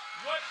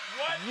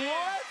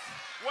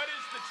 What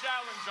is the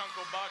challenge,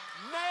 Uncle Buck?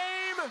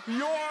 Name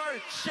your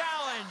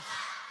challenge!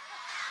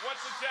 What's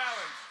the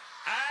challenge?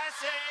 I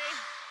say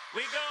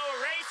we go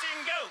racing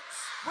goats.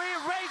 We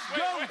race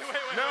Wait, goats!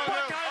 wait. No,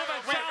 What no. kind of a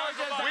Wait, challenge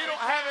Uncle is Buck, that? We don't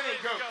can't have any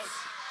race goats.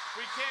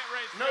 We can't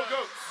race No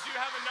goats. Do you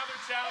have another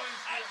challenge?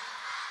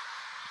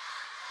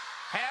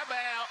 How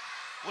about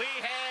we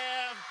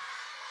have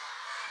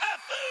a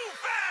food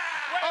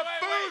fight? A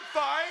food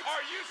fight?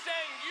 Are you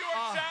saying you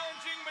are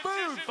challenging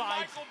food magician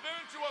fight. Michael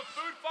Boone to a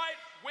food fight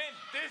when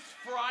this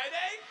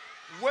Friday?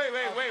 Wait.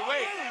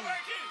 Yeah,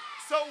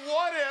 So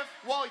what if,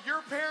 while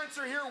your parents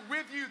are here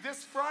with you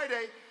this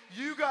Friday,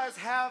 you guys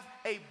have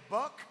a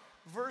Buck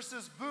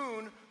versus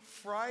Boone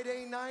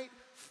Friday night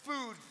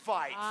food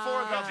fight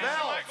for the Magician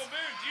bells? Michael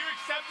Boone, do you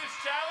accept this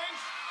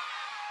challenge?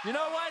 You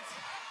know what?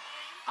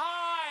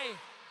 I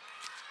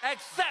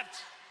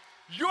accept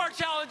your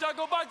challenge,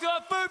 Uncle Buck, to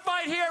a food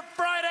fight here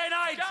Friday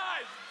night.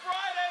 Guys,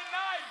 Friday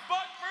night,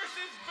 Buck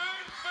versus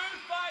Boone food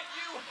fight.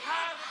 You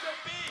have to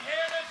be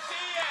here to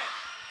see it.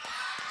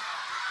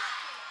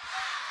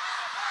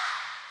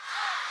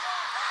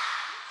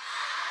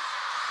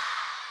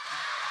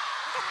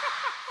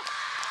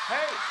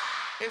 Hey,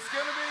 it's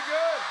gonna be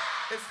good.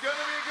 It's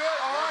gonna be good.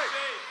 All right.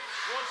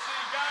 We'll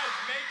see, guys.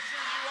 Make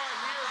sure you are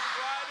here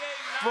Friday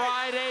night.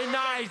 Friday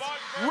night,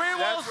 we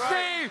will That's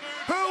right. see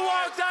who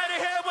walks out of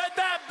here with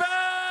that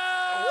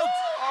belt.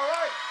 All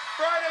right,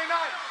 Friday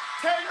night.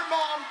 Tell your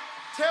mom,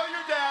 tell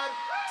your dad,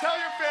 tell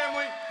your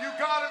family, you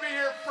gotta be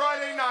here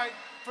Friday night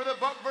for the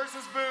Buck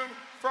versus Boone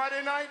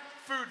Friday night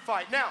food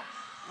fight. Now,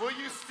 will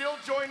you still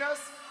join us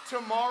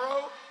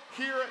tomorrow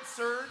here at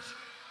Surge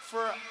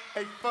for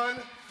a fun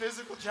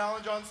physical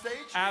challenge on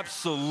stage?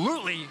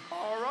 Absolutely.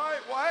 All right,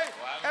 well, hey,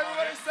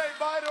 everybody say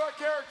bye to our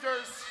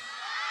characters.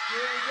 Here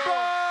we go.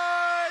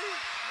 Bye.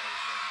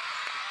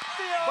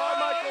 Bye,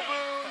 Michael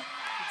Boone.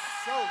 It's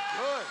so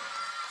good.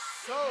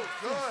 So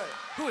good.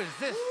 Who is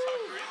this?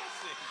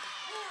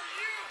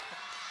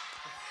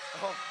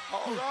 Oh,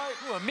 all right.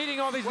 Ooh, I'm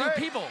meeting all these new Wait,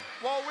 people.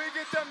 While we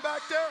get them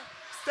back there,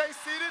 stay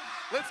seated.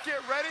 Let's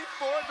get ready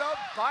for the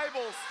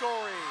Bible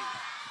story.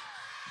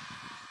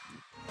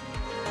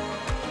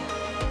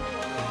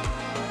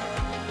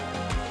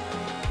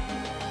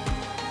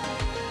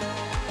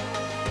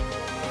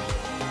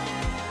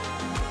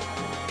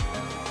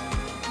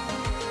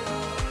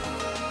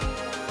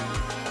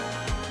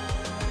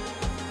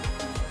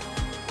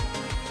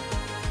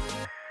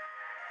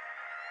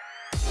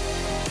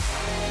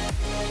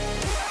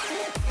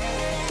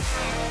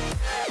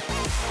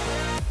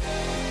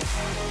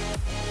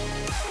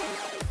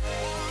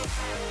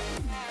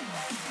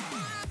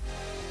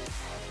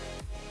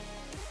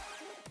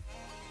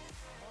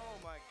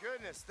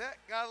 Goodness, that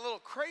got a little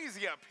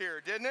crazy up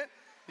here, didn't it?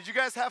 Did you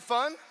guys have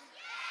fun?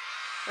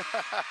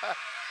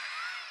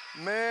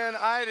 Man,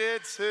 I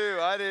did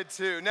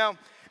too. Now,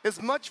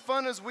 as much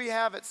fun as we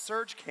have at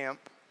Surge Camp,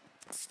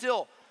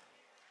 still,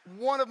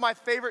 one of my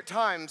favorite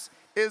times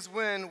is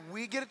when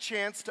we get a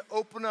chance to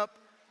open up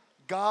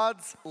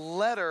God's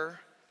letter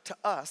to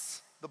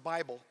us, the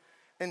Bible,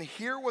 and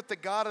hear what the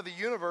God of the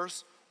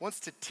universe wants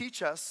to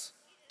teach us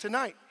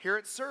tonight here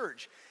at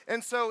Surge.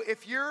 And so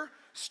if you're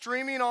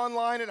streaming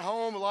online at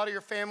home, a lot of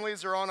your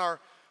families are on our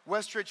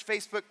Westridge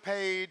Facebook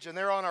page and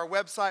they're on our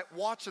website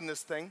watching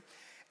this thing.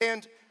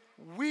 And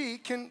we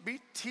can be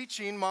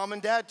teaching mom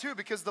and dad too,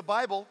 because the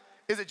Bible,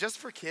 is it just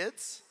for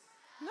kids?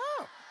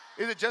 No.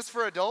 Is it just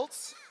for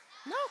adults?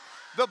 No.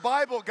 The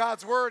Bible,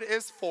 God's word,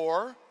 it's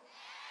for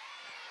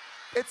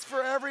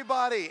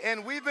everybody.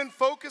 And we've been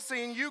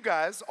focusing you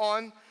guys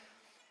on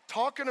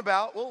talking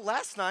about, well,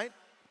 last night,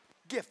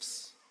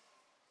 gifts.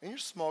 In your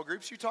small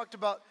groups, you talked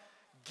about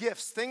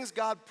gifts, things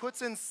God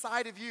puts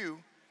inside of you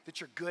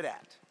that you're good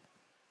at.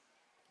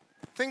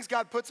 Things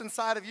God puts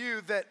inside of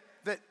you that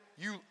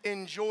you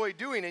enjoy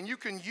doing. And you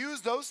can use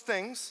those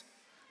things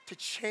to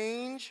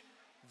change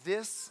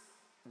this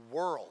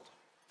world.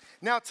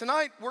 Now,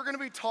 tonight, we're going to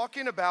be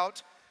talking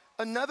about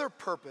another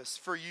purpose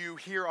for you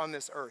here on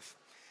this earth.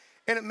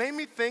 And it made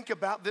me think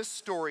about this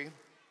story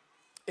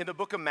in the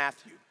book of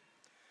Matthew.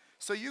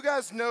 So you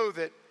guys know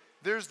that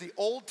there's the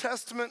Old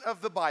Testament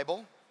of the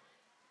Bible,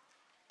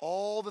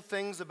 all the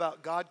things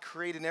about God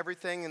creating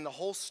everything and the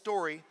whole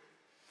story.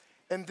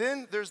 And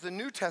then there's the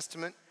New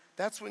Testament.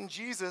 That's when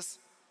Jesus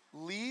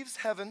leaves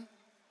heaven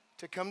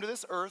to come to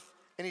this earth,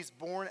 and he's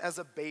born as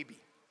a baby.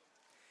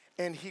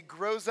 And he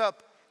grows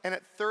up, and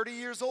at 30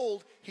 years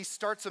old, he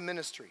starts a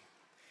ministry.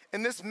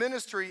 And this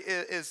ministry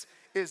is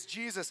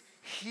Jesus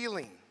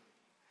healing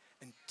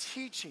and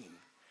teaching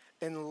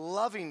and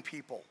loving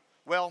people.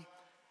 Well,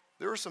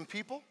 there were some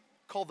people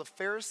called the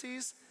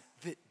Pharisees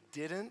that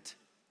didn't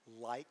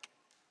like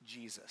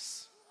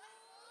Jesus.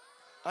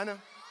 I know.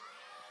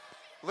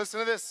 Listen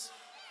to this.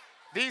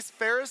 These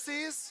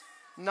Pharisees,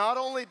 not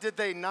only did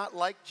they not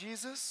like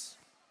Jesus,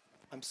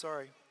 I'm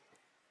sorry,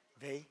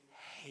 they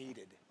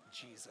hated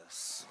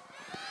Jesus.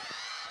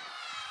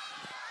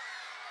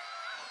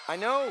 I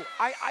know,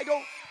 I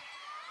don't,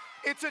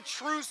 it's a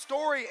true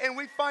story, and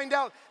we find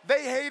out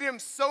they hate him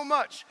so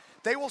much,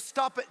 they will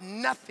stop at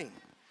nothing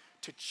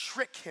to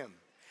trick him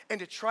and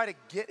to try to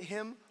get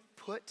him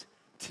put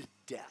to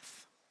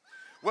death.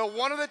 Well,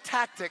 one of the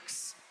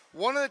tactics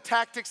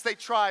they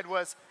tried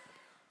was,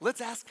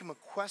 let's ask him a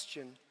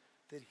question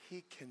that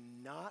he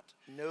cannot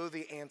know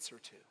the answer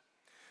to.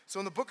 So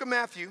in the book of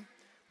Matthew,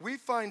 we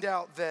find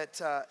out that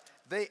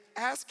they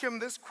ask him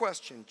this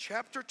question,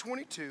 chapter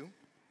 22.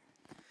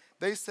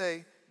 They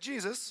say,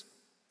 Jesus,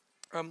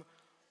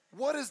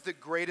 what is the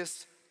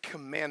greatest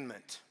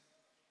commandment?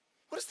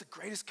 What is the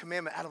greatest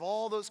commandment out of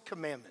all those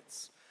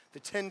commandments? The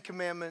 10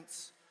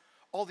 Commandments,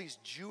 all these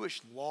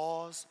Jewish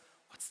laws,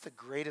 what's the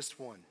greatest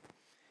one?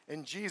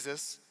 And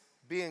Jesus,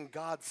 being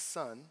God's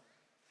son,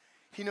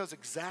 he knows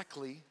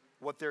exactly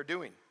what they're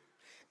doing.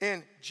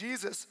 And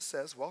Jesus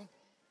says, well,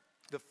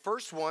 the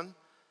first one,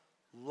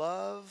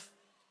 love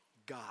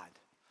God.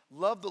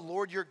 Love the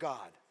Lord your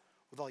God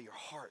with all your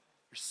heart,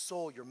 your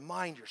soul, your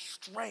mind, your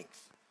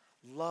strength.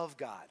 Love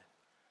God.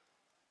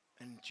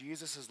 And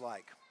Jesus is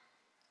like,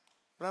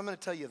 but I'm going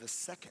to tell you the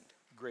second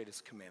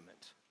greatest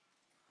commandment.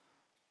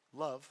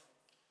 Love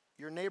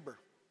your neighbor.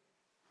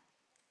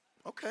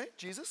 Okay,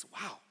 Jesus,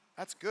 wow,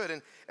 that's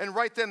good. And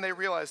right then they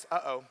realized,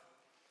 uh-oh,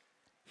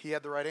 he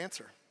had the right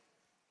answer.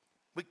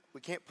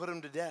 We can't put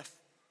him to death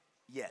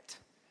yet.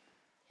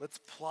 Let's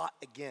plot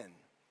again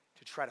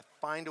to try to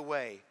find a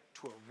way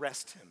to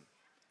arrest him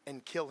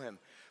and kill him.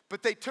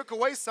 But they took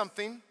away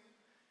something.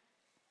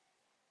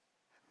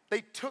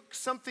 They took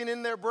something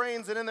in their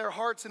brains and in their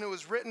hearts, and it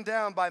was written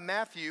down by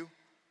Matthew,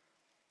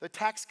 the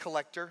tax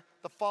collector,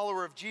 the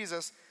follower of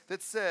Jesus,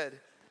 that said,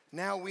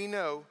 now we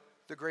know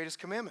the greatest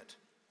commandment.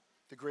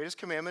 The greatest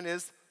commandment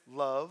is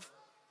love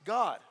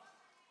God.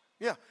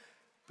 Yeah,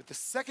 but the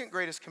second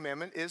greatest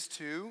commandment is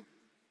to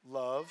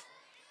love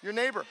your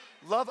neighbor.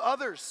 Love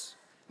others.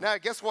 Now,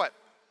 guess what?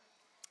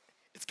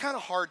 It's kind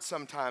of hard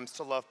sometimes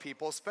to love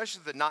people,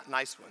 especially the not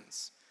nice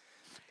ones.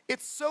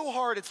 It's so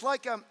hard. It's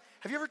like, have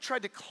you ever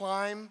tried to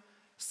climb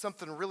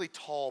something really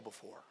tall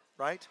before,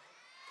 right?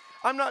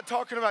 I'm not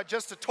talking about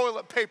just a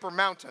toilet paper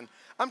mountain.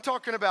 I'm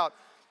talking about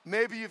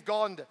maybe you've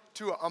gone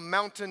to a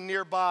mountain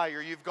nearby,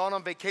 or you've gone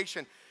on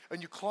vacation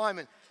and you climb,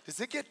 and does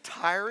it get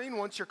tiring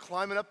once you're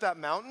climbing up that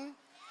mountain?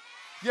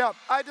 Yeah,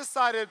 I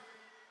decided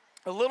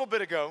a little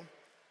bit ago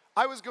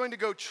I was going to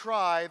go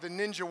try the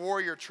Ninja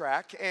Warrior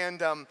track,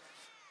 and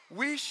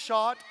we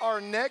shot our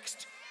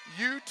next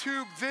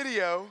YouTube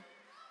video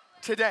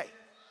today.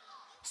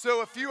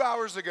 So a few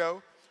hours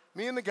ago,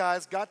 me and the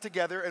guys got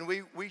together and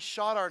we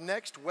shot our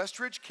next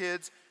Westridge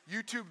Kids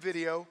YouTube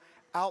video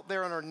out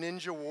there on our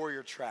Ninja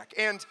Warrior track.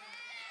 And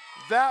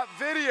that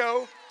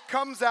video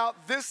comes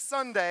out this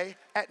Sunday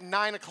at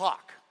 9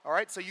 o'clock. All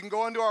right, so you can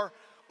go onto our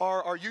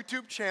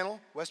YouTube channel,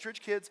 Westridge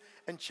Kids,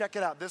 and check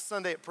it out. This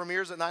Sunday it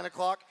premieres at 9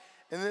 o'clock,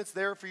 and then it's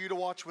there for you to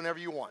watch whenever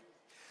you want.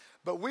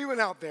 But we went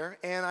out there,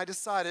 and I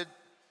decided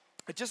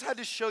I just had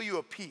to show you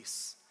a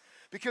piece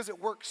because it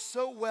works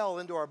so well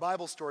into our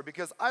Bible story,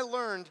 because I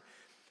learned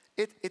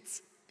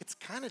it's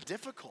kind of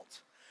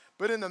difficult.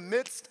 But in the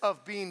midst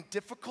of being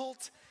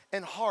difficult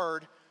and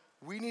hard,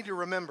 we need to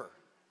remember,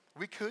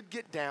 we could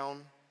get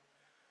down,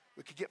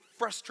 we could get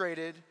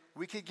frustrated,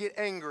 we could get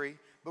angry,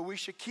 but we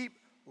should keep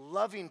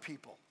loving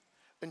people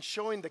and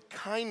showing the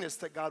kindness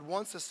that God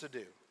wants us to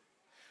do.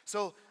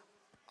 So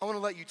I want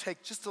to let you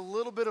take just a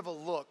little bit of a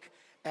look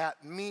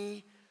at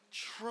me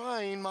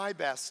trying my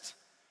best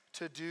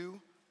to do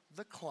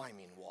the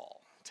climbing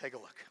wall. Take a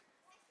look.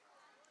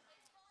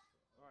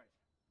 All right,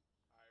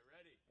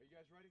 ready? Are you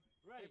guys ready?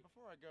 Ready. Hey,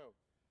 before I go,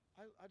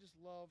 I just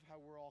love how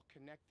we're all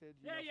connected.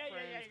 Yeah.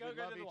 Friends, Go we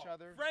love to the each wall.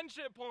 other.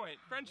 Friendship point.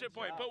 Friendship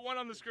point. Put one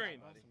on the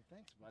screen. Awesome.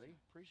 Thanks, buddy.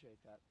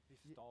 Appreciate that.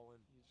 He's stalling.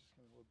 He's just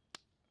gonna look.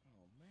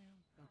 Oh man.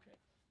 Okay.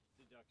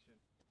 Deduction.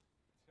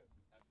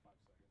 Add 5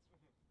 seconds.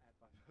 Add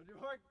 5 seconds. Put your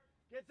mark.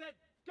 Get set.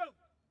 Go.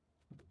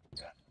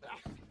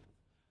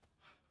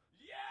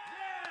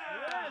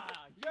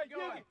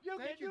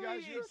 Thank you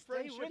guys. You're a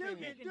friendship.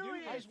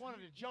 I just it. wanted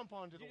to jump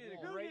onto the You did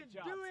a wall. great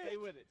job. Stay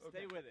with it.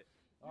 Okay. Stay with it.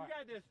 All You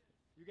got this.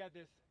 You got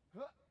this.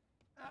 You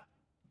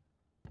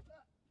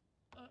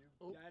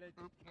got it.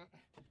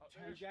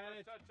 You got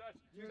it. Touch.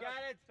 You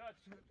got it. Touch.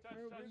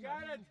 You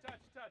got it.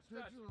 Touch.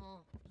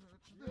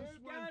 You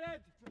got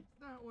it.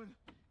 That one.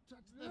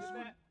 Touch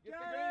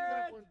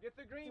Get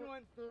the green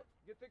one.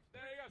 Get the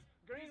There he goes.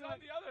 green He's one. on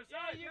the other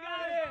Yeah, side. you There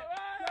got we it. go.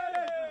 Got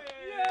it.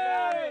 Hey!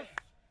 Yes.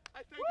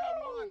 I think I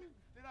won.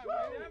 Did I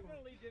win?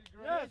 Definitely did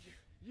great. Yes.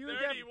 You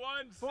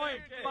 31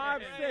 get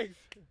 .56.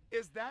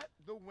 Is that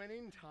the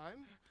winning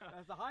time?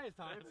 That's the highest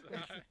time.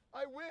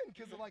 I win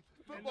because of like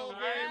football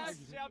Last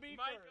games. shall be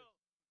Michael.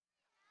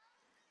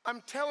 first.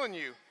 I'm telling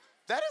you,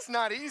 that is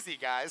not easy,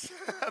 guys.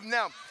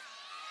 Now,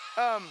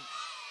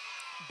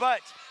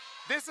 but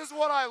this is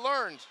what I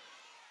learned.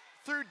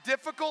 Through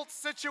difficult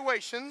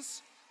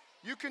situations,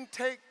 you can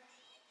take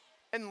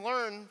and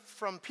learn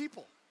from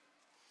people.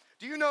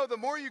 Do you know the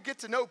more you get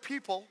to know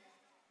people,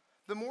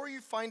 the more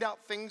you find out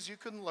things you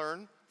can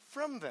learn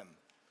from them.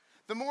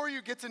 The more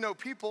you get to know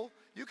people,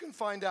 you can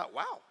find out,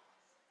 wow,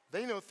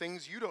 they know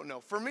things you don't know.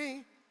 For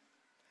me,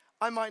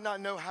 I might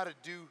not know how to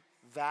do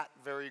that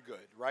very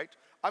good, right?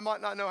 I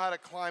might not know how to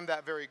climb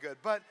that very good,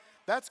 but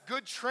that's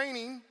good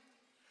training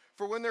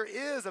for when there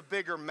is a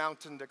bigger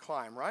mountain to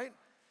climb, right?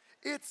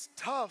 It's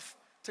tough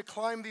to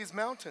climb these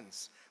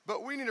mountains,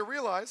 but we need to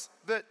realize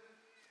that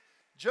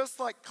just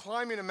like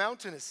climbing a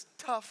mountain is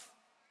tough,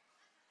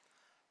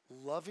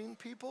 loving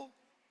people,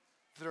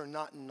 that are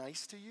not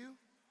nice to you,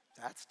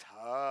 that's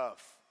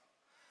tough.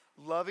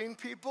 Loving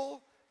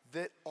people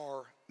that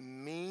are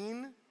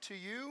mean to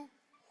you,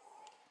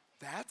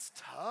 that's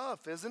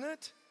tough, isn't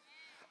it?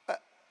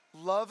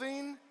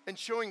 Loving and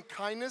showing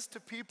kindness to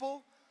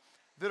people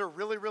that are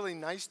really, really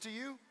nice to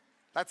you,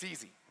 that's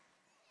easy.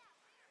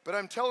 But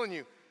I'm telling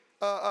you,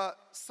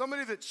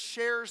 somebody that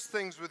shares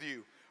things with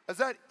you, is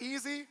that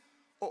easy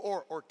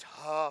or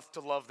tough to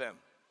love them?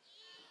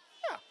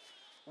 Yeah.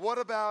 What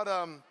about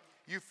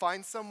you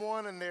find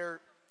someone and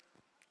they're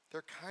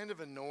kind of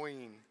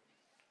annoying?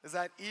 Is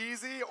that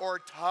easy or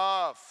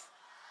tough?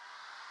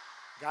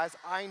 Guys,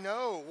 I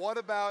know. What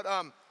about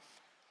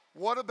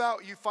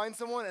you find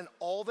someone and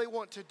all they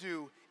want to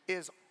do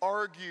is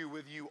argue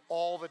with you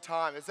all the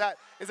time? Is that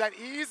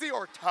easy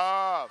or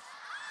tough?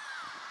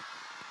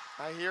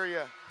 I hear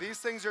you. These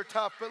things are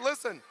tough. But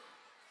listen,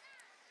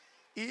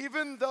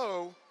 even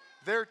though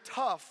they're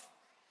tough,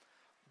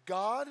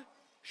 God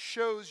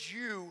shows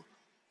you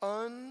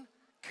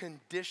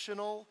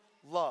unconditional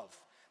love.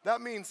 That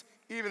means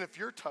even if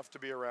you're tough to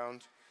be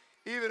around,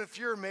 even if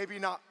you're maybe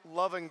not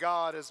loving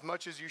God as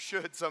much as you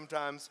should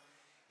sometimes,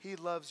 He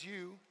loves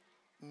you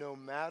no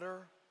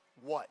matter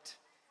what.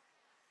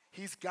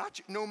 He's got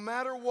you. No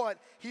matter what,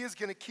 He is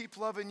going to keep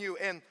loving you.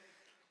 And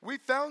we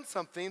found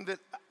something that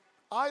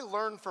I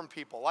learned from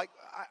people.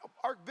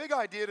 Our big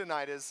idea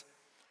tonight is,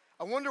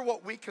 I wonder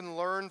what we can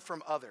learn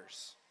from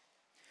others.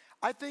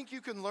 I think you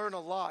can learn a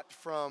lot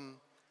from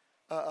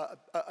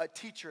a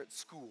teacher at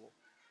school.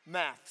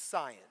 Math,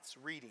 science,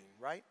 reading,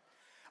 right?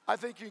 I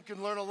think you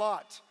can learn a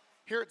lot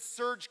here at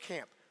Surge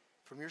Camp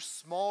from your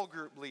small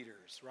group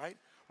leaders, right?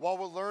 While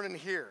we're learning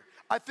here.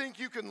 I think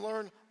you can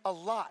learn a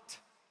lot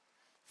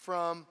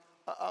from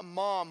a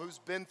mom who's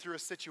been through a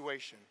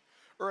situation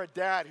or a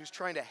dad who's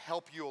trying to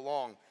help you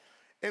along.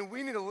 And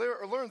we need to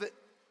learn that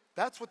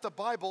that's what the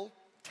Bible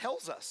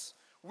tells us.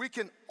 We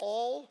can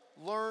all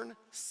learn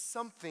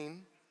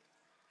something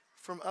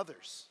from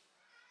others.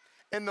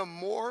 And the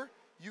more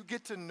you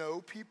get to know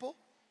people,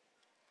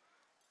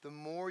 the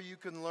more you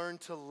can learn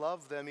to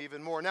love them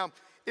even more. Now,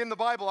 in the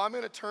Bible, I'm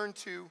going to turn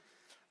to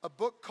a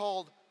book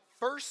called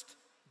 1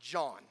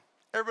 John.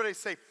 Everybody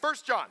say 1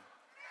 John.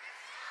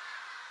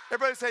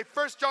 Everybody say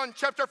 1 John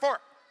chapter 4.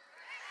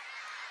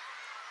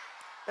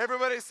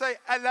 Everybody say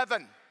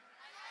 11.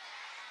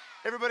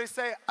 Everybody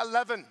say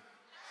 11.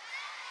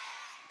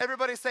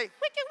 Everybody say wicked,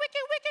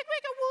 wicked, wicked,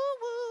 wicked, woo,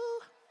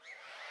 woo.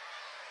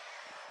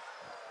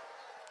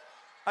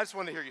 I just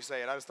wanted to hear you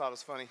say it. I just thought it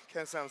was funny.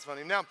 Kind of sounds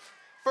funny. Now,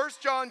 1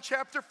 John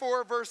chapter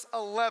 4, verse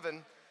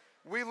 11,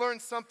 we learn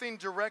something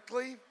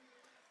directly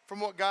from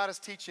what God is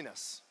teaching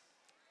us.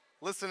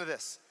 Listen to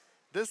this.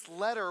 This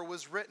letter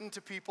was written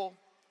to people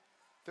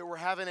that were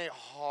having a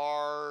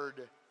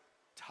hard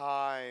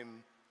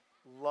time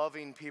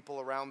loving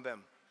people around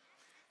them.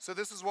 So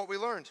this is what we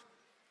learned.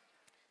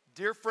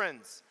 Dear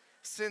friends,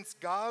 since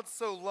God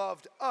so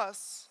loved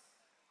us,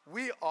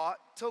 we ought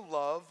to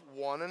love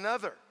one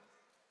another.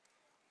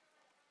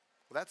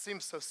 Well, that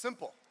seems so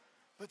simple,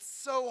 but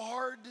so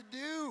hard to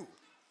do.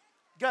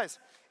 Guys,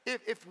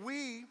 if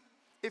we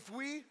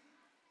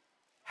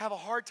have a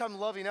hard time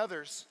loving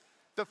others,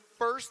 the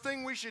first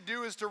thing we should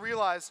do is to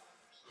realize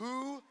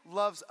who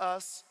loves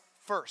us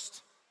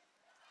first.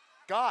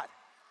 God.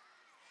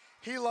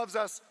 He loves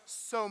us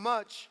so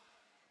much,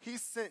 He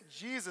sent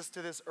Jesus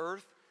to this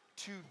earth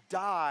to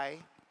die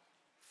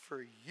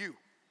for you.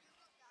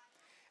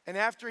 And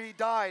after He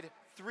died,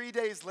 3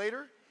 days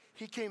later,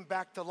 He came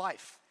back to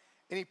life.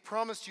 And He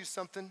promised you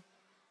something.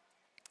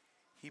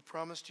 He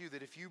promised you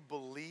that if you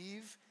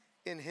believe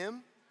in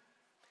Him,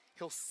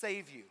 He'll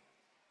save you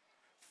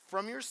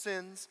from your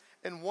sins,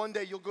 and one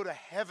day you'll go to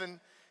heaven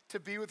to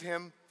be with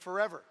Him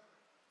forever.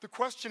 The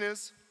question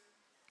is,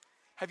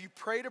 have you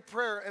prayed a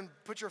prayer and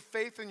put your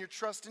faith and your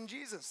trust in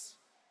Jesus?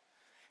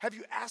 Have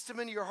you asked Him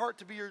into your heart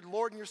to be your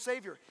Lord and your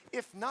Savior?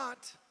 If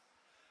not,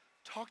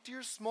 talk to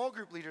your small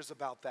group leaders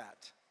about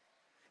that.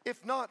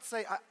 If not,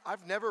 say,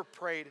 I've never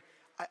prayed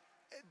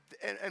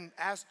and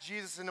asked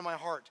Jesus into my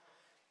heart.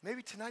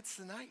 Maybe tonight's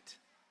the night.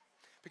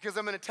 Because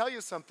I'm going to tell you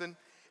something.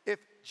 If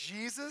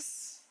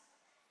Jesus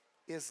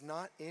is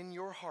not in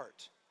your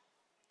heart,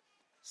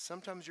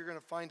 sometimes you're going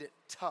to find it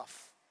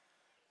tough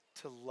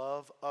to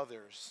love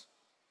others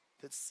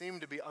that seem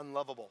to be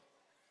unlovable.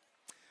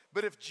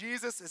 But if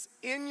Jesus is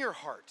in your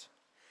heart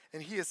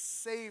and He has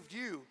saved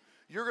you,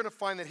 you're going to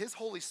find that His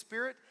Holy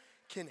Spirit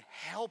can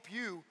help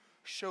you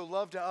show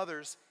love to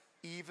others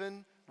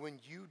even when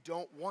you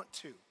don't want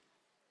to.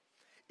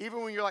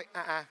 Even when you're like,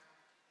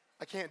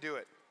 I can't do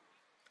it.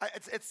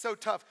 It's so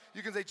tough.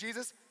 You can say,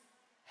 Jesus,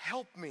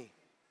 help me.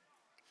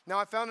 Now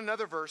I found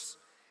another verse.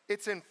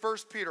 It's in 1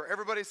 Peter.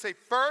 Everybody say,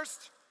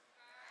 first,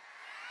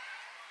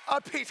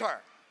 a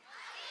Peter.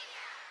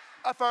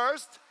 A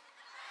first,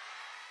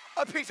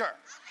 a Peter.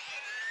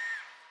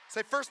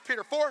 Say 1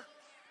 Peter 4.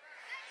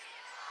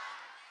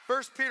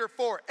 1 Peter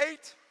 4, 8.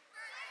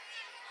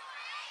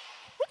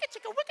 Wicka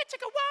chicka, wah,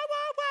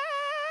 wah, wah.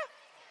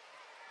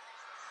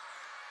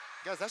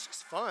 Guys, that's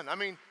just fun. I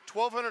mean,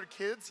 1,200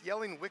 kids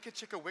yelling wicka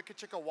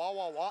chicka, wah,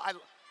 wah, wah.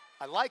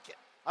 I like it.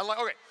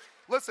 Okay,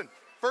 listen.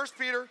 1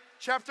 Peter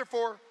chapter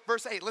 4,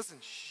 verse 8. Listen.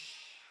 Shh.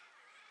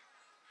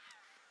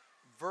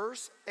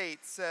 Verse 8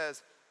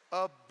 says,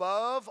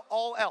 above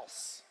all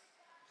else,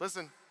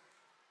 listen,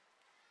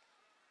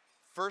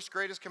 first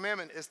greatest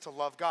commandment is to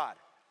love God.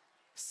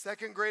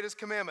 Second greatest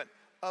commandment,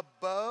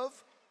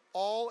 above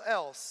all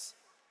else,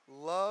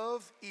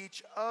 love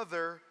each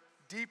other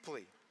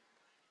deeply.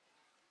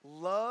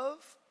 Love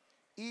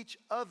each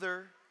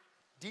other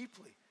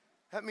deeply.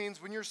 That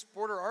means when you're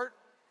sport or art,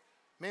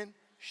 man,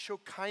 show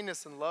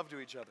kindness and love to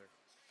each other.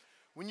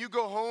 When you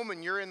go home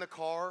and you're in the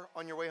car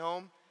on your way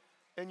home,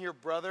 and your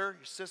brother,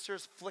 your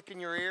sister's flicking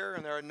your ear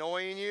and they're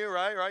annoying you,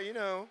 right, you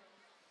know.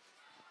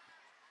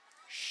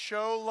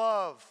 Show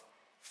love,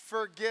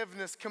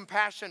 forgiveness,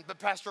 compassion. But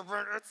Pastor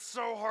Brent, it's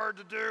so hard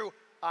to do.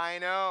 I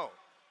know.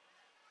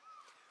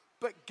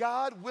 But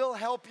God will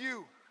help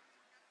you.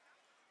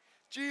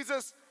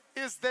 Jesus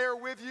is there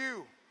with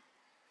you.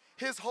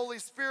 His Holy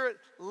Spirit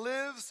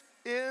lives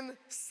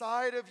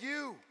inside of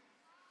you.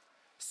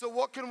 So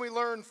what can we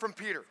learn from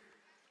Peter?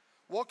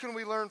 What can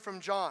we learn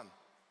from John?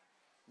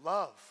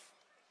 Love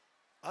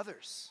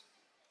others.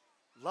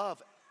 Love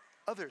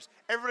others.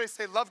 Everybody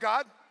say, love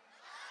God.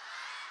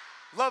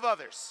 Love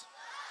others.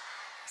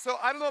 So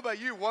I don't know about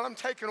you, what I'm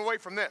taking away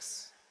from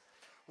this,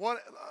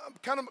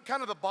 kind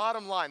of the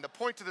bottom line, the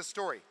point to the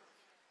story.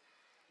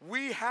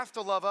 We have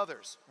to love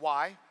others.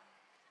 Why?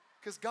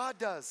 Because God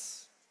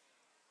does.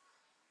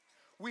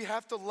 We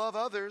have to love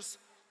others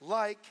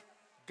like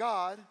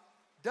God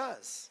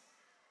does.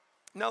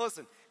 Now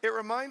listen, it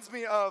reminds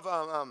me of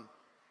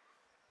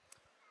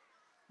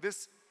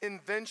this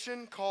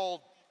invention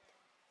called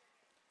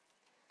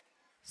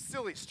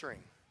silly string.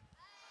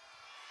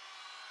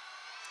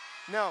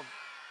 Now,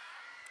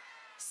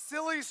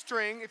 silly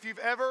string, if you've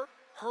ever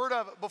heard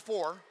of it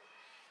before,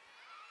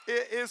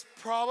 it is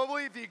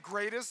probably the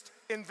greatest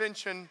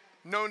invention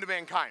known to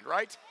mankind,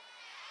 right?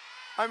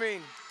 I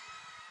mean,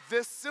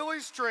 this silly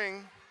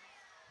string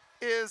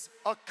is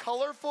a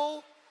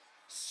colorful,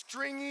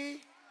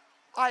 stringy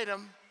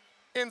item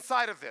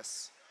inside of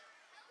this.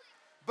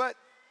 But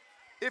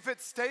if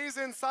it stays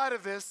inside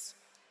of this,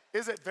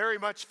 is it very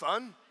much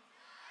fun?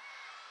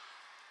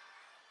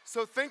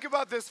 So think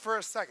about this for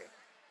a second.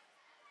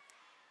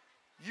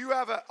 You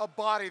have a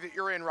body that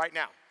you're in right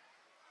now.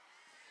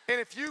 And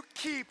if you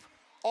keep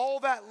all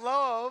that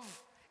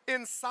love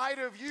inside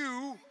of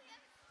you,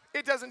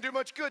 it doesn't do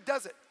much good,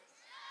 does it?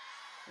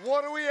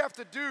 What do we have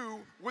to do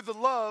with the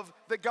love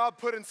that God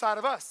put inside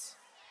of us?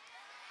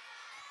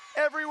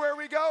 Everywhere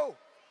we go.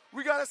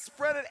 We got to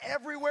spread it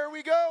everywhere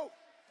we go.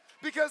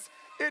 Because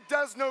it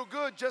does no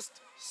good just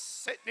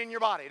sitting in your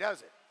body,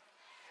 does it?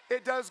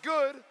 It does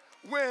good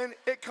when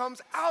it comes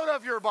out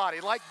of your body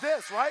like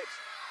this, right?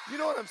 You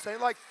know what I'm saying?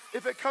 Like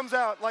if it comes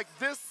out like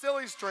this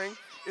silly string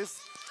is,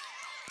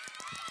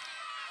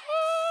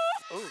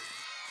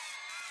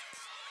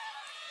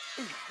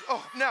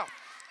 now,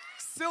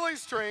 silly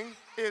string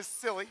is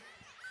silly.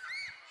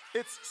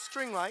 It's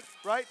string-like,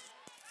 right?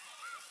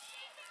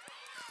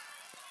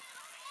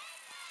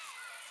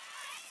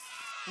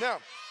 Now,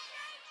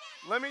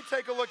 let me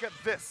take a look at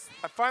this.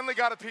 I finally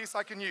got a piece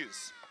I can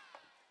use.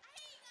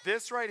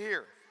 This right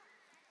here.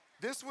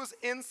 This was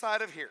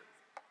inside of here,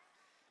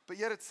 but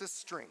yet it's this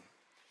string.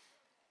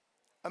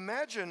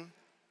 Imagine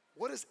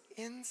what is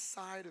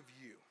inside of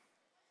you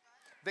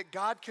that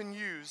God can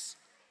use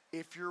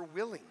if you're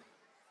willing.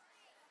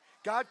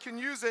 God can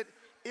use it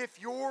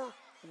if you're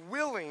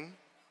willing.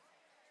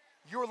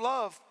 Your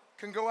love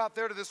can go out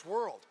there to this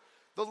world.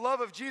 The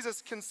love of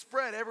Jesus can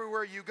spread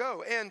everywhere you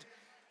go. And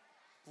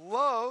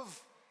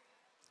love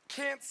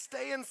can't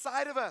stay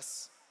inside of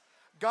us.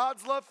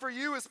 God's love for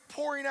you is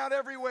pouring out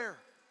everywhere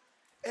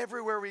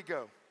we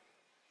go.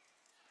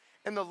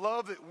 And the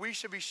love that we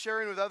should be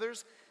sharing with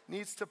others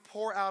needs to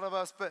pour out of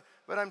us. But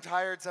I'm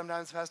tired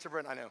sometimes, Pastor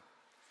Brent, I know.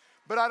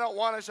 But I don't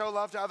want to show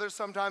love to others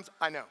sometimes,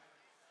 I know.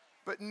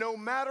 But no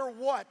matter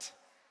what,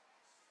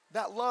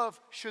 that love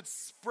should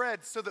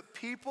spread so that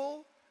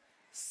people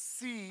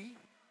see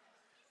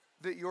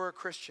that you're a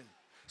Christian.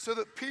 So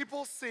that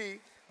people see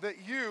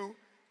that you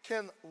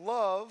can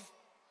love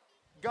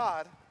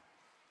God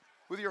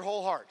with your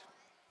whole heart.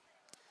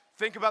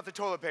 Think about the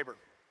toilet paper.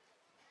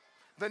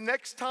 The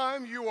next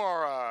time you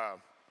are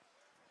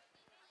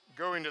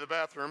going to the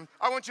bathroom,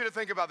 I want you to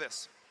think about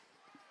this.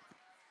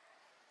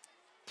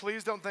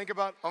 Please don't think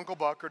about Uncle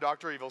Buck or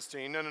Dr.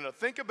 Evilstein. No.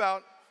 Think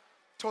about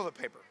toilet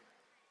paper.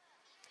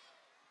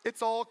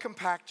 It's all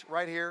compact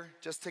right here,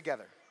 just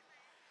together.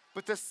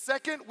 But the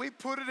second we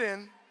put it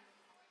in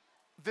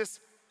this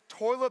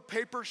toilet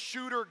paper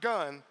shooter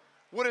gun,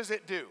 what does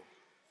it do?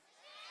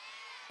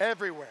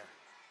 Everywhere.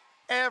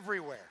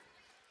 Everywhere.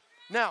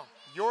 Now,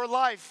 your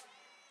life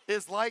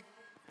is like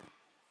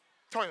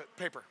toilet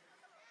paper.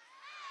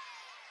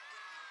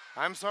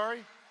 I'm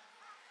sorry?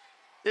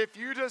 If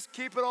you just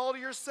keep it all to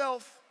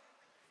yourself,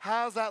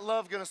 how's that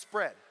love going to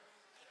spread?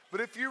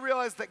 But if you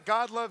realize that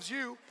God loves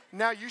you,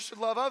 now you should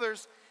love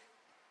others.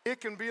 It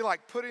can be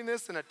like putting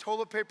this in a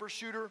toilet paper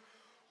shooter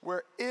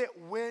where it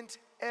went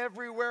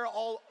everywhere,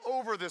 all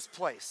over this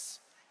place.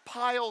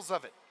 Piles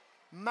of it,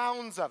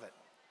 mounds of it.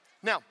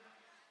 Now,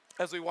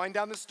 as we wind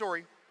down this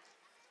story,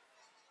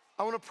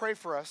 I want to pray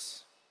for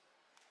us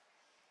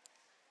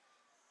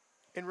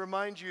and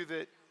remind you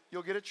that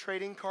you'll get a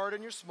trading card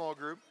in your small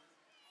group,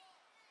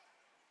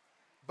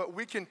 but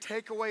we can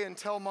take away and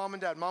tell Mom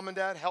and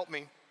Dad, help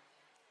me.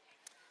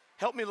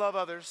 Help me love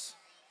others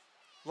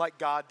like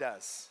God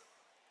does.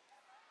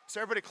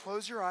 So everybody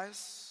close your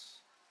eyes.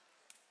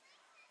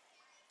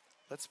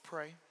 Let's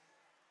pray.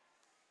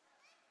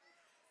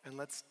 And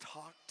let's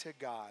talk to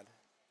God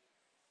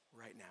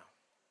right now.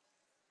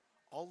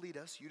 I'll lead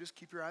us. You just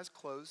keep your eyes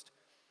closed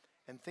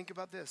and think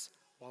about this.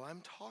 While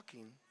I'm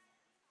talking,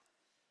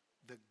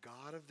 the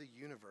God of the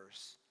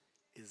universe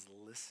is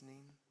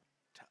listening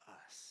to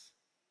us.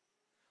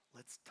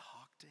 Let's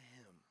talk to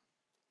him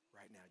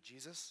right now.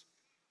 Jesus,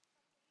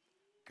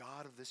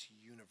 God of this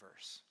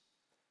universe,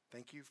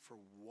 thank you for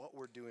what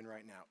we're doing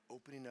right now,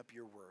 opening up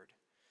your word.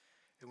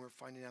 And we're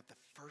finding out the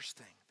first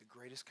thing, the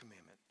greatest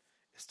commandment,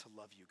 is to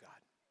love you, God.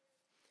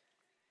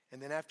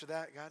 And then after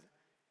that, God,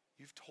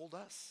 you've told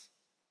us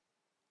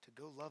to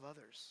go love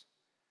others.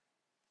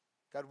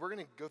 God, we're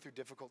going to go through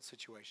difficult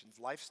situations.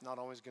 Life's not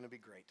always going to be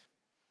great.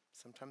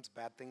 Sometimes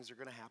bad things are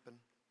going to happen.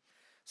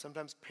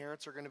 Sometimes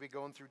parents are going to be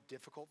going through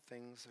difficult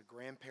things. A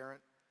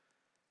grandparent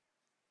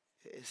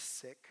is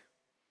sick.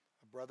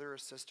 A brother or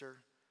sister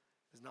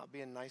is not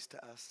being nice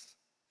to us.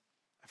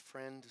 A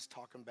friend is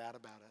talking bad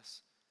about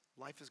us.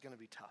 Life is going to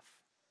be tough.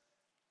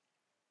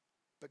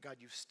 But God,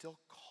 you've still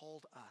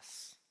called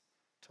us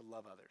to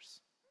love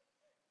others,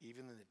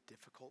 even in the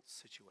difficult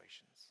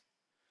situations.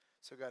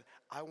 So God,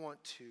 I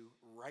want to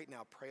right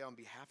now pray on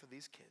behalf of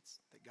these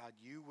kids that God,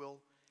 you will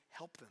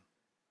help them.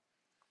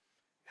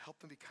 Help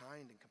them be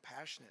kind and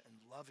compassionate and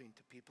loving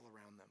to people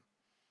around them.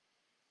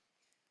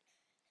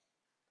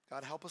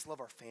 God, help us love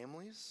our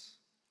families,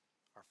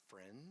 our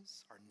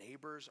friends, our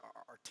neighbors,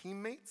 our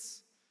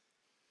teammates,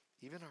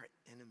 even our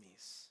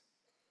enemies,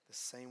 the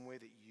same way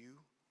that you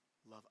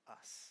love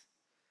us.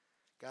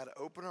 God,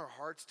 open our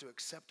hearts to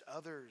accept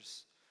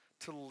others,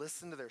 to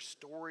listen to their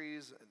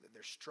stories,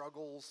 their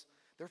struggles,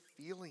 their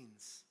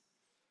feelings.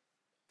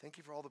 Thank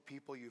you for all the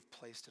people you've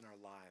placed in our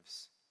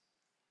lives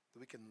that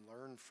we can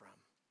learn from.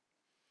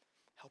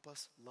 Help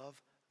us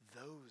love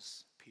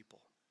those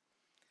people.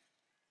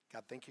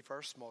 God, thank you for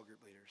our small group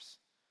leaders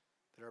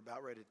that are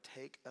about ready to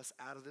take us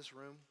out of this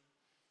room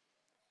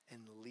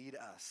and lead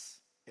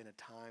us in a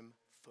time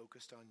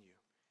focused on you.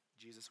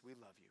 Jesus, we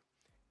love you.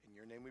 In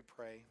your name we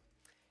pray.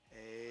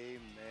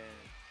 Amen.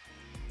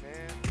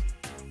 Amen.